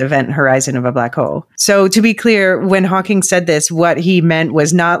 past the event horizon of a black hole. So to be clear, when Hawking said this, what he meant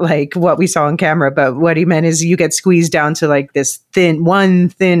was not like what we saw on camera, but what he meant is you get squeezed down to like this thin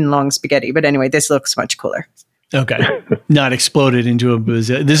long spaghetti. But anyway, this looks much cooler. Okay. Not exploded into a booze.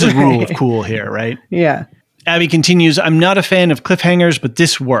 This is rule of cool here, right? Yeah. Abby continues, I'm not a fan of cliffhangers, but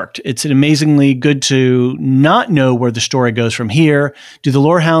this worked. It's amazingly good to not know where the story goes from here. Do the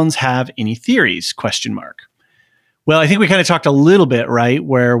Lorehounds have any theories? ? Well, I think we kind of talked a little bit, right,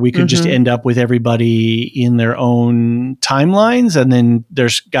 where we could just end up with everybody in their own timelines, and then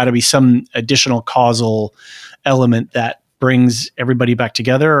there's got to be some additional causal element that brings everybody back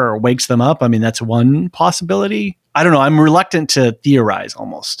together or wakes them up. I mean, that's one possibility. I don't know. I'm reluctant to theorize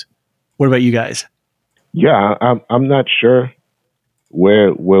almost. What about you guys? Yeah, I'm not sure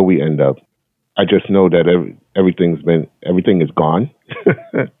where we end up. I just know that everything is gone.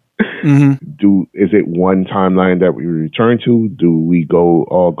 Is it one timeline that we return to? Do we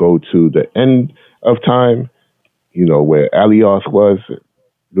all go to the end of time? Where Alios was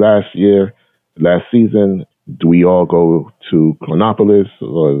last season. Do we all go to Chronopolis,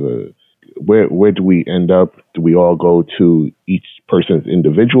 or where do we end up? Do we all go to each person's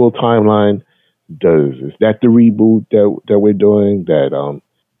individual timeline? Is that the reboot that we're doing, that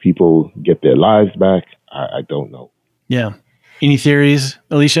people get their lives back? I don't know. Yeah. Any theories,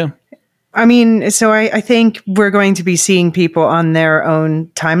 Alicia? I mean, so I think we're going to be seeing people on their own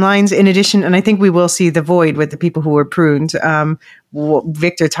timelines in addition. And I think we will see the Void with the people who were pruned.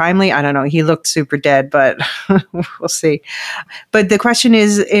 Victor Timely, I don't know. He looked super dead, but we'll see. But the question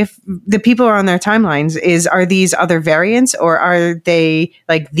is, if the people are on their timelines, are these other variants, or are they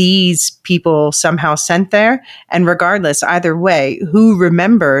like these people somehow sent there? And regardless, either way, who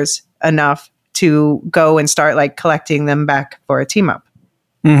remembers enough to go and start like collecting them back for a team up?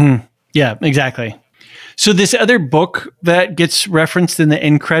 Yeah, exactly. So this other book that gets referenced in the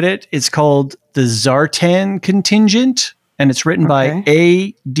end credit is called The Zartan Contingent, and it's written by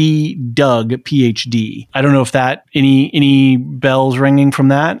A.D. Doug, PhD. I don't know if that, any bells ringing from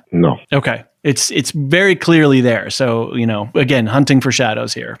that? No. Okay. It's very clearly there. So, again, hunting for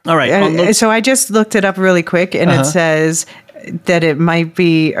shadows here. All right. So I just looked it up really quick, and it says that it might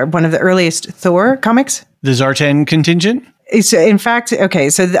be one of the earliest Thor comics. The Zartan contingent? In fact, okay,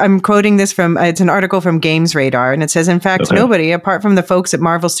 so I'm quoting this from, it's an article from Games Radar, and it says, in fact, nobody, apart from the folks at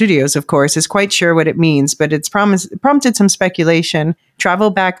Marvel Studios, of course, is quite sure what it means, but it's prompted some speculation. Travel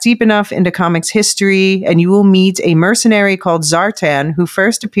back deep enough into comics history, and you will meet a mercenary called Zartan, who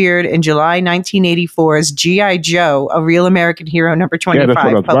first appeared in July 1984's G.I. Joe, A Real American Hero, number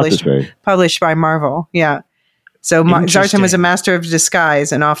 25, published by Marvel. Yeah. So Zartan was a master of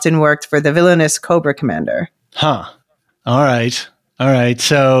disguise and often worked for the villainous Cobra Commander. Huh. All right.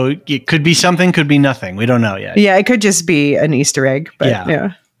 So it could be something, could be nothing. We don't know yet. Yeah, it could just be an Easter egg. But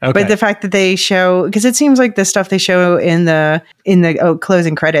yeah. Okay. But the fact that they show, because it seems like the stuff they show in the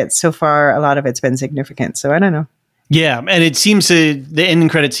closing credits so far, a lot of it's been significant. So I don't know. Yeah, and the ending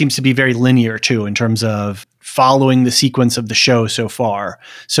credit seems to be very linear too in terms of following the sequence of the show so far.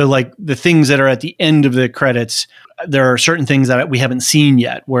 So like the things that are at the end of the credits, there are certain things that we haven't seen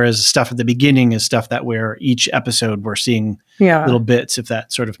yet, whereas stuff at the beginning is stuff that each episode we're seeing little bits, if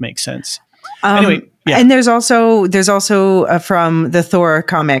that sort of makes sense. Anyway, yeah. And there's also from the Thor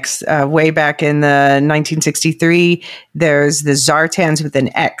comics way back in the 1963, there's the Zartans with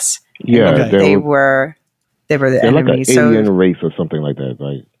an X. Yeah, they were the enemies. Like an alien race or something like that,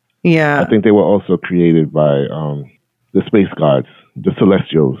 right? Yeah. I think they were also created by the space gods, the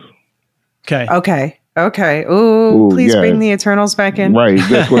Celestials. Okay. Ooh, please bring the Eternals back in. Right.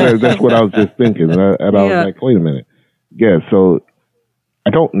 That's what I was just thinking. And I was like, wait a minute. Yeah. So I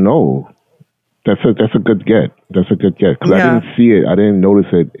don't know. That's a good get. Because I didn't see it. I didn't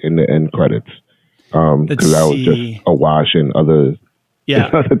notice it in the end credits. Because I was just awash in other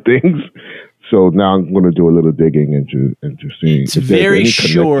things. So now I'm going to do a little digging into seeing. It's very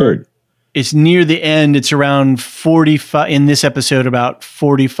short. It's near the end. It's around 45 in this episode, about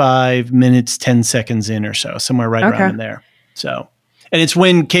 45 minutes, 10 seconds in or so, somewhere right around in there. So, and it's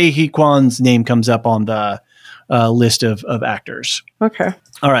when Ke Huy Quan's name comes up on the list of actors. Okay.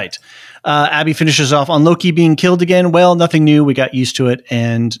 All right. Abby finishes off on Loki being killed again. Well, nothing new. We got used to it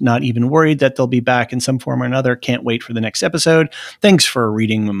and not even worried that they'll be back in some form or another. Can't wait for the next episode. Thanks for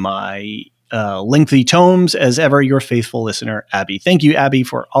reading my lengthy tomes as ever, your faithful listener, Abby. Thank you, Abby,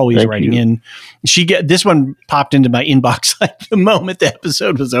 for always writing in. This one popped into my inbox like the moment the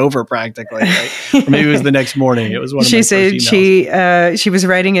episode was over, practically. Right? Or maybe it was the next morning. It was one of my first emails. She was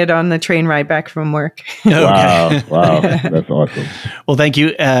writing it on the train ride back from work. Okay. Wow, that's awesome. Well, thank you,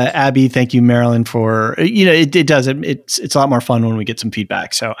 Abby. Thank you, Marilyn, for it's a lot more fun when we get some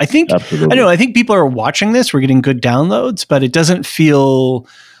feedback. So I think I think people are watching this. We're getting good downloads, but it doesn't feel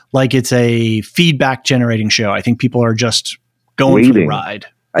like it's a feedback generating show. I think people are just going for the ride.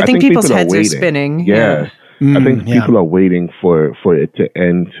 I think people's heads are spinning. Yeah. I think people are waiting for it to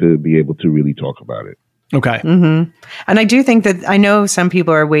end to be able to really talk about it. Okay. Mm-hmm. And I do think that I know some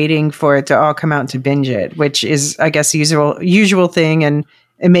people are waiting for it to all come out to binge it, which is, I guess, the usual thing. And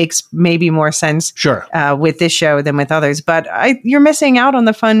it makes maybe more sense with this show than with others. But you're missing out on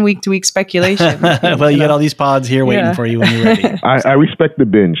the fun week-to-week speculation. Well, you got all these pods here waiting for you when you're ready. I respect the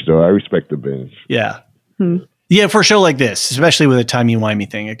binge, though. I respect the binge. Yeah. Yeah, for a show like this, especially with a timey-wimey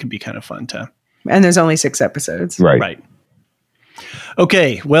thing, it could be kind of fun to... And there's only 6 episodes. Right.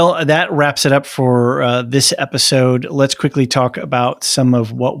 Okay, well, that wraps it up for this episode. Let's quickly talk about some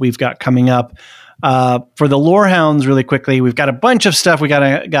of what we've got coming up. For the Lorehounds, really quickly, we've got a bunch of stuff. We got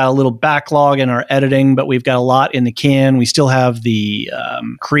a little backlog in our editing, but we've got a lot in the can. We still have the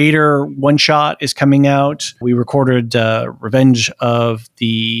Creator one shot is coming out. We recorded Revenge of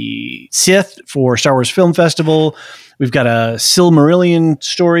the Sith for Star Wars Film Festival. We've got a Silmarillion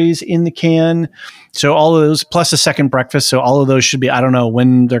stories in the can. So all of those, plus a second breakfast. So all of those should be, I don't know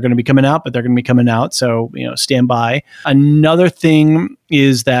when they're going to be coming out, but they're going to be coming out. So, stand by. Another thing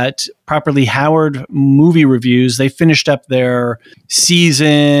is that Properly Howard movie reviews, they finished up their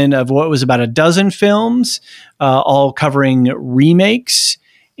season of what was about a dozen films, all covering remakes.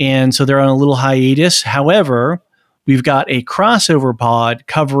 And so they're on a little hiatus. However, we've got a crossover pod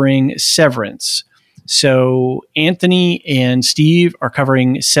covering Severance. So Anthony and Steve are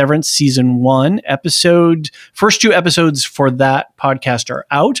covering Severance season 1 episode. First 2 episodes for that podcast are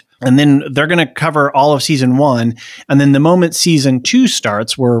out. And then they're going to cover all of season 1. And then the moment season 2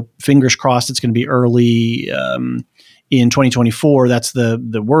 starts, we're fingers crossed it's going to be early in 2024. That's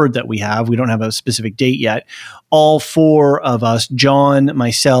the word that we have. We don't have a specific date yet. All 4 of us, John,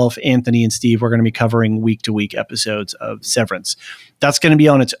 myself, Anthony, and Steve, we're going to be covering week-to-week episodes of Severance. That's going to be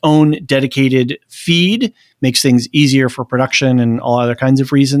on its own dedicated feed makes things easier for production and all other kinds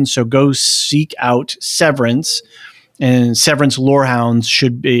of reasons. So go seek out Severance, and Severance Lorehounds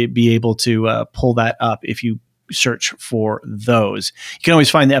should be able to pull that up if you search for those. You can always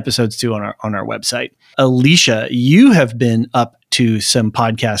find the episodes too on our website. Alicia, you have been up to some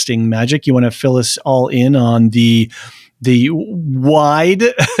podcasting magic. You want to fill us all in on the wide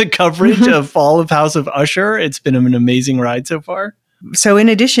coverage of Fall of House of Usher? It's been an amazing ride so far. So in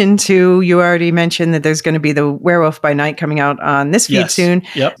addition to, you already mentioned that there's going to be the Werewolf by Night coming out on this feed soon.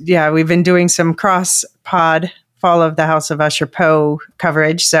 Yep. Yeah, we've been doing some cross-pod Fall of the House of Usher Poe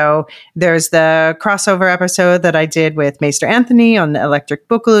coverage. So there's the crossover episode that I did with Maester Anthony on the Electric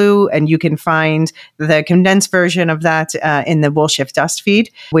Boogaloo, and you can find the condensed version of that in the Woolshift Dust feed.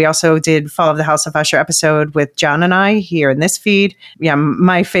 We also did Fall of the House of Usher episode with John and I here in this feed. Yeah,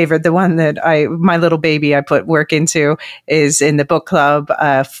 my favorite, the one that my little baby I put work into, is in the book club,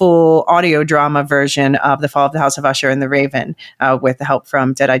 full audio drama version of the Fall of the House of Usher and the Raven with the help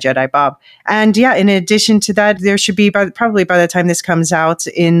from Deadeye Jedi Bob. And yeah, in addition to that, there should be, probably by the time this comes out,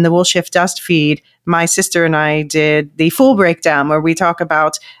 in the Woolshift Dust feed, my sister and I did the full breakdown where we talk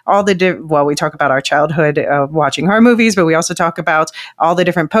about all the, we talk about our childhood watching horror movies, but we also talk about all the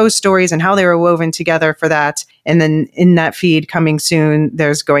different Poe stories and how they were woven together for that. And then in that feed coming soon,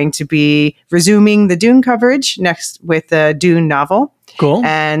 there's going to be resuming the Dune coverage next with the Dune novel. Cool.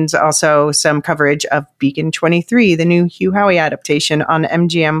 And also some coverage of Beacon 23, the new Hugh Howey adaptation on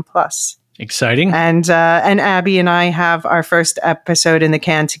MGM+. Exciting. And Abby and I have our first episode in the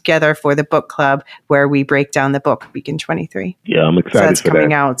can together for the book club where we break down the book Beacon 23. Yeah, I'm excited so that's for coming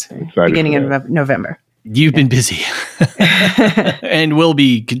that. out beginning of November. You've been busy and will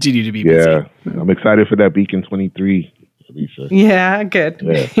continue to be busy. Yeah, I'm excited for that Beacon 23. Lisa. Yeah, good.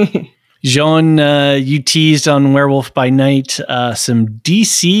 Yeah. Jean, you teased on Werewolf by Night some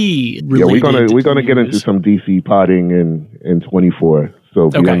DC related. Yeah, we're gonna get into some DC potting in 24. So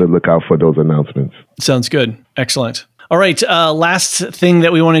be on the lookout for those announcements. Sounds good. Excellent. All right. Last thing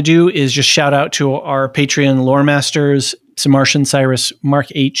that we want to do is just shout out to our Patreon lore masters: Samartian Cyrus, Mark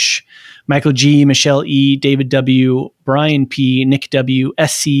H, Michael G, Michelle E, David W, Brian P, Nick W,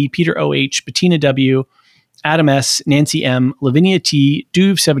 SC, Peter OH, Bettina W, Adam S, Nancy M, Lavinia T,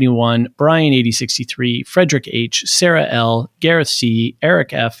 Duve71, Brian 8063, Frederick H, Sarah L, Gareth C,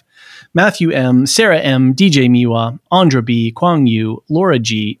 Eric F, Matthew M, Sarah M, DJ Miwa, Andra B, Kwang Yu, Laura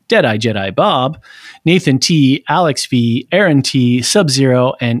G, Deadeye Jedi Bob, Nathan T, Alex V, Aaron T,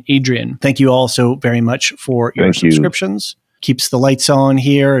 Sub-Zero, and Adrian. Thank you all so very much for your subscriptions. Keeps the lights on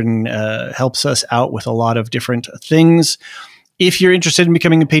here and helps us out with a lot of different things. If you're interested in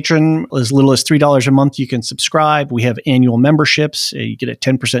becoming a patron, as little as $3 a month, you can subscribe. We have annual memberships. You get a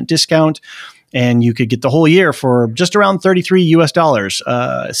 10% discount, and you could get the whole year for just around $33 US.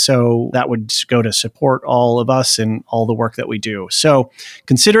 So that would go to support all of us and all the work that we do. So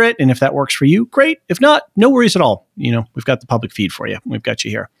consider it. And if that works for you, great. If not, no worries at all. You know, we've got the public feed for you. We've got you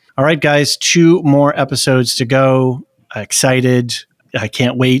here. All right, guys, 2 more episodes to go. Excited. I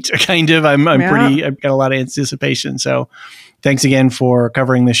can't wait. Kind of. I've got a lot of anticipation. So thanks again for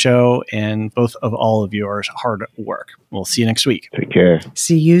covering the show and both of all of your hard work. We'll see you next week. Take care.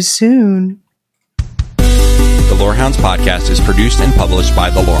 See you soon. The Lorehounds podcast is produced and published by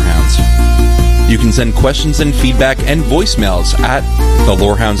The Lorehounds. You can send questions and feedback and voicemails at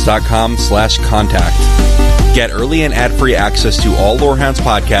thelorehounds.com/contact. Get early and ad-free access to all Lorehounds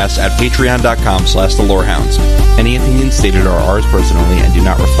podcasts at patreon.com/thelorehounds. Any opinions stated are ours personally and do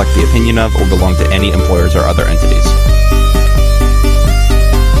not reflect the opinion of or belong to any employers or other entities.